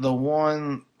 the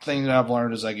one thing that I've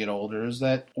learned as I get older is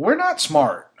that we're not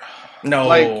smart. No.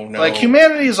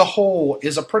 Humanity as a whole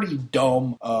is a pretty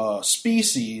dumb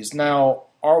species. Now,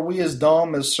 are we as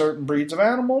dumb as certain breeds of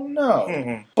animal? No.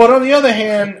 Mm-hmm. But on the other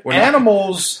hand,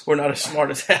 animals... We're not as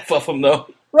smart as half of them,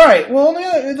 though. Right. Well,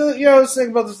 I was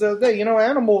thinking about this the other day.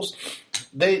 Animals,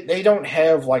 they don't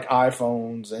have,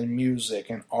 iPhones and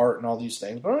music and art and all these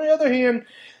things. But on the other hand,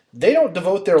 they don't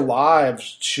devote their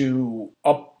lives to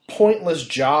a pointless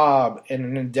job and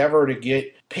an endeavor to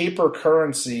get paper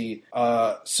currency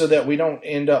so that we don't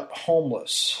end up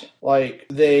homeless.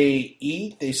 They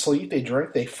eat, they sleep, they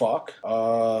drink, they fuck,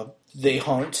 they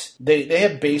hunt. They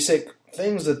have basic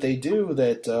things that they do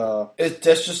that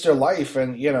that's just their life,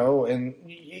 and and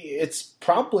it's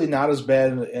probably not as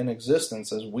bad in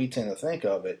existence as we tend to think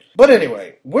of it. But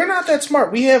anyway, we're not that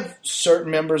smart. We have certain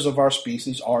members of our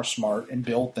species are smart and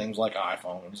build things like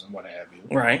iPhones and what have you.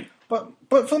 Right. But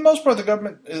for the most part, the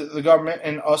government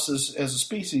and us as a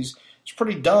species is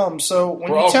pretty dumb. So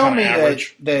when you tell me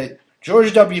that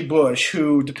George W. Bush,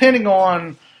 who, depending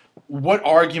on what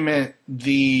argument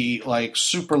the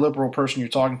super liberal person you're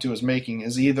talking to is making,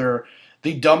 is either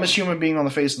the dumbest human being on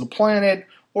the face of the planet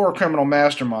or a criminal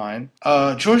mastermind,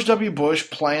 George W. Bush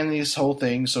planned this whole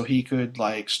thing so he could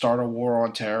start a war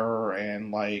on terror,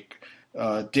 and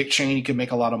Dick Cheney could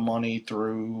make a lot of money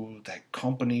through that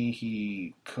company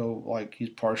he's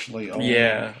partially owned.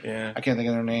 Yeah. I can't think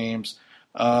of their names.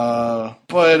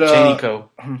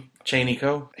 Cheney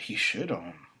Co. He should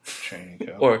own Cheney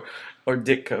Co. or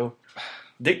Dick Co.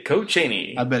 Dick Co.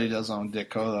 Cheney. I bet he does own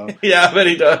Dick Co. though. Yeah, I bet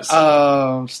he does.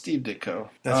 Steve Ditko.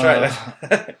 That's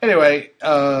right. Anyway,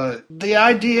 the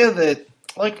idea that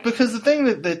because the thing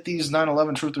that these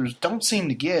 9/11 truthers don't seem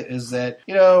to get is that,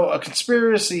 a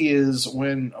conspiracy is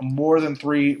when more than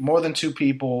two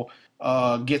people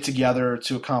get together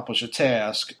to accomplish a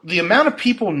task. The amount of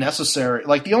people necessary,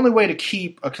 the only way to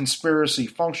keep a conspiracy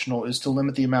functional is to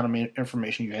limit the amount of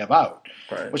information you have out.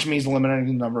 Right. Which means limiting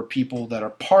the number of people that are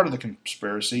part of the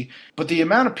conspiracy. But the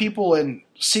amount of people and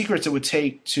secrets it would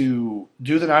take to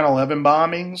do the 9/11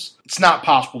 bombings, it's not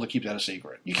possible to keep that a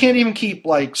secret. You can't even keep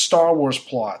Star Wars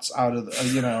plots out of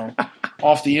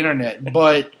off the internet.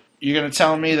 But you're going to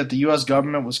tell me that the U.S.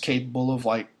 government was capable of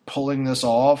pulling this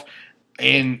off?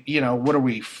 And what are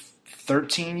we?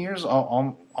 13 years,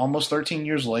 almost 13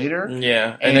 years later.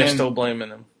 Yeah, and they're still blaming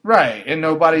them. Right, and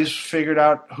nobody's figured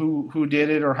out who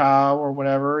did it or how or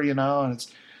whatever, and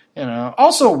it's,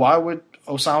 Also, why would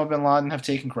Osama bin Laden have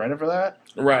taken credit for that?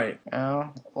 Right.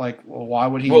 Why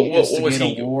would he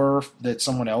instigate a war that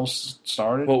someone else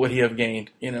started? What would he have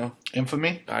gained,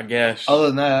 Infamy? I guess. Other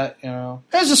than that,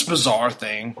 it's this bizarre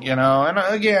thing, and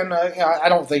again, I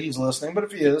don't think he's listening, but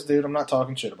if he is, dude, I'm not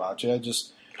talking shit about you.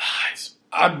 Lies.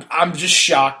 I'm just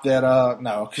shocked that,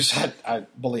 no, because I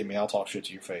believe me, I'll talk shit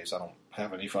to your face. I don't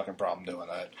have any fucking problem doing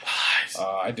that. Lies.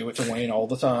 I do it to Wayne all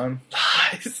the time.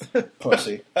 Lies.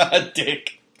 Pussy.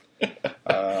 Dick.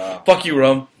 Fuck you,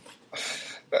 Rum.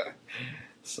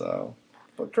 So,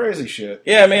 but crazy shit.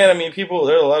 Yeah, man. I mean, there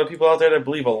are a lot of people out there that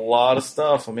believe a lot of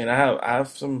stuff. I mean, I have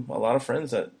a lot of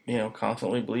friends that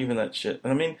constantly believe in that shit.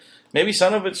 And I mean, maybe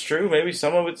some of it's true, maybe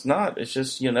some of it's not. It's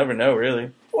just you never know,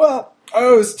 really. Well, I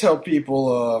always tell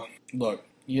people, look,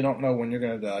 You don't know when you're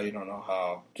going to die. You don't know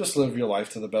how. Just live your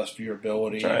life to the best of your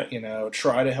ability. Right. You know,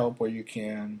 try to help where you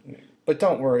can. But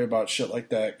don't worry about shit like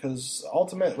that, because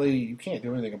ultimately you can't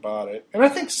do anything about it. And I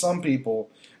think some people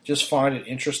just find it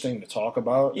interesting to talk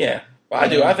about. Yeah. Well, I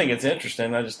do. I think it's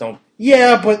interesting. I just don't.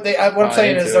 Yeah, but what I'm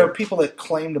saying is into there are it. people that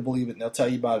claim to believe it and they'll tell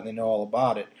you about it and they know all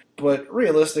about it. But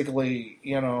realistically,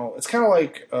 you know, it's kind of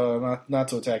like, not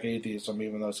to attack atheism,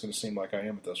 even though it's going to seem like I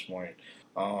am at this point.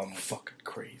 Fucking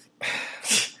crazy.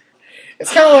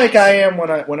 It's kind of like I am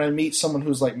when I meet someone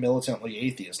who's like militantly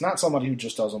atheist. Not somebody who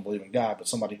just doesn't believe in God, but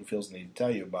somebody who feels the need to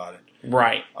tell you about it.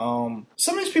 Right.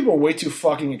 Some of these people are way too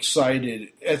fucking excited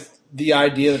at the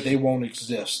idea that they won't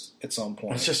exist at some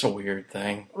point. It's just a weird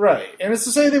thing. Right. And it's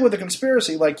the same thing with the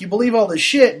conspiracy. Like, you believe all this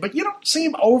shit, but you don't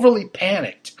seem overly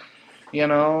panicked. You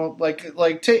know,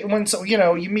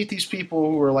 you meet these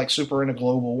people who are like super into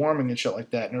global warming and shit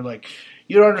like that, and they're like,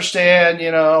 you don't understand,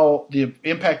 you know, the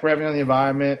impact we're having on the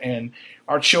environment, and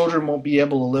our children won't be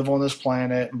able to live on this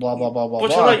planet, and blah, blah, blah, blah, But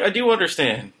blah. you're like, I do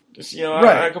understand. Just, you know,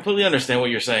 Right. I completely understand what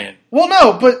you're saying. Well,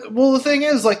 no, the thing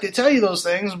is, like, they tell you those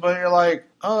things, but you're like,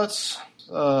 oh,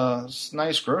 it's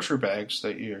nice grocery bags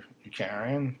that you're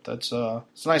carrying. It's a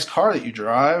nice car that you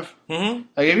drive. Mm-hmm.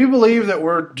 Like, if you believe that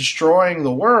we're destroying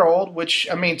the world, which,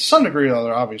 I mean, to some degree or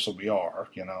other, obviously we are,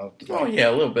 you know. Oh, yeah,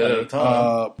 a little bit at a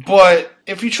time. But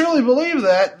if you truly believe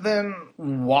that, then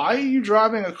why are you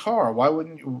driving a car?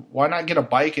 Why not get a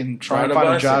bike and try and Ride a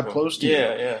find a job bicycle. close to you?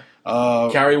 Yeah.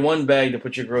 Carry one bag to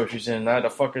put your groceries in, not to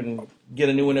fucking get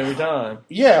a new one every time.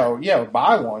 Yeah,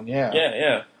 buy one, yeah.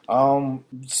 Yeah.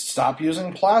 Stop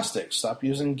using plastic. Stop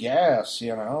using gas,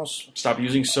 you know. Stop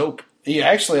using soap. You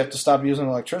actually have to stop using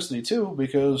electricity, too,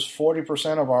 because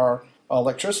 40% of our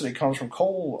electricity comes from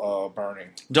coal burning.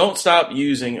 Don't stop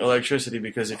using electricity,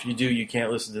 because if you do, you can't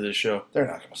listen to this show. They're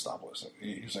not going to stop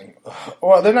using...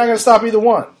 Well, they're not going to stop either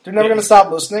one. They're never going to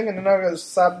stop listening, and they're not going to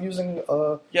stop using...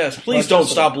 Yes, please don't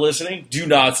stop listening. Do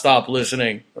not stop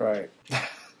listening. Right.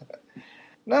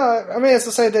 No, I mean, it's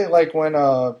the same thing like when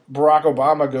Barack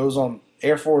Obama goes on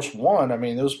Air Force One. I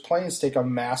mean, those planes take a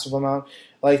massive amount.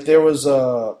 Like, there was...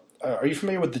 are you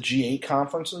familiar with the G8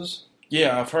 conferences?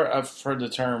 Yeah, I've heard the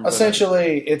term.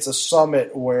 Essentially, it's a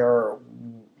summit where,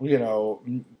 you know,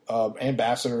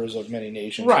 ambassadors of many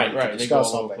nations Right.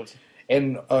 discuss something.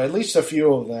 And at least a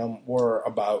few of them were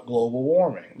about global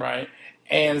warming. Right.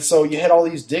 And so you had all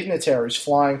these dignitaries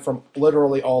flying from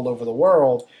literally all over the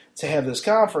world to have this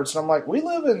conference. And I'm like, we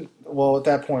live in, well, at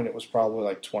that point it was probably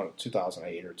like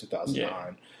 2008 or 2009.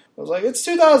 Yeah. I was like, it's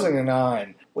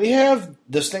 2009. We have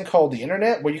this thing called the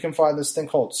internet where you can find this thing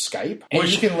called Skype. And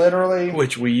you can literally...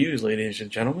 Which we use, ladies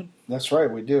and gentlemen. That's right,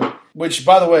 we do. Which,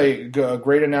 by the way,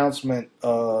 great announcement.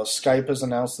 Skype has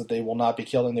announced that they will not be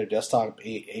killing their desktop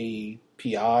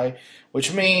API,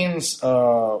 which means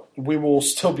we will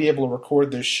still be able to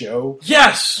record this show.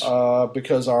 Yes!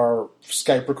 Because our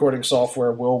Skype recording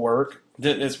software will work.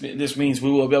 This means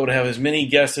we will be able to have as many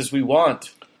guests as we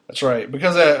want. That's right.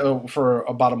 Because for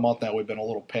about a month now, we've been a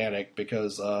little panicked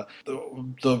because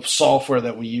the software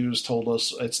that we use told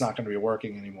us it's not going to be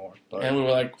working anymore. But, and we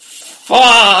were like,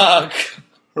 fuck!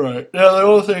 Right. Now, the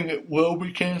only thing it will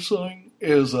be canceling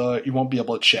is you won't be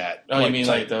able to chat. Oh, you mean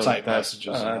like those type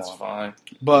messages? Oh, that's fine.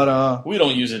 But we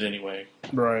don't use it anyway.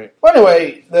 Right. Well,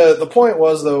 anyway, the point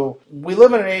was, though, we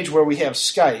live in an age where we have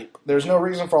Skype. There's no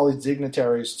reason for all these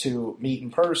dignitaries to meet in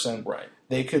person. Right.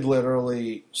 They could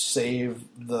literally save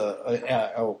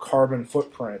the carbon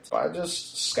footprint by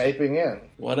just Skyping in.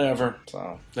 Whatever.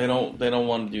 So they don't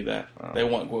want to do that. They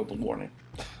want global warming.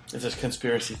 It's a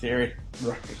conspiracy theory.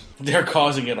 Right. They're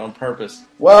causing it on purpose.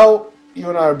 Well, you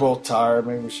and I are both tired.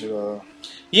 Maybe we should...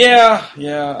 Yeah.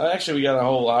 Actually, we got a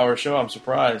whole hour show. I'm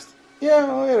surprised. Yeah,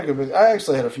 I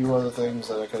actually had a few other things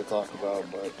that I could have talked about,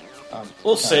 but...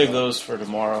 we'll save those for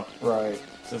tomorrow. Right.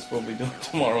 Since we'll be doing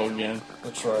tomorrow again.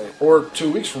 That's right. Or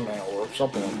 2 weeks from now, or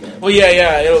something like that. Well,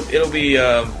 yeah. It'll be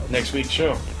next week's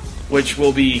show, which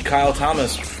will be Kyle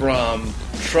Thomas from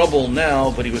Trouble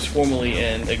Now, but he was formerly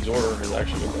in Exhorder, who's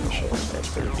actually going to be on the show. So that's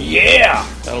pretty cool. Yeah!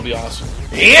 That'll be awesome.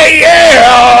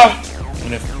 Yeah!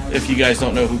 And if you guys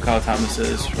don't know who Kyle Thomas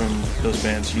is from those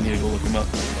bands, you need to go look him up.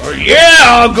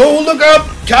 Yeah! Go look up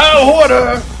Kyle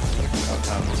Horder!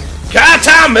 Kyle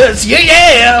Thomas!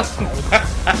 Yeah!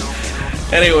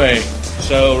 Anyway,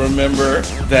 so remember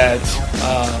that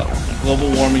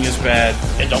global warming is bad.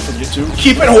 And don't forget to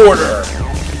keep it Horder!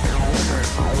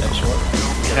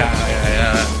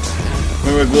 Yeah.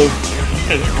 Remember,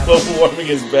 global warming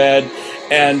is bad,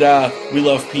 and we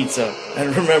love pizza.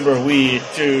 And remember, we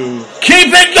do keep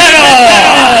it metal!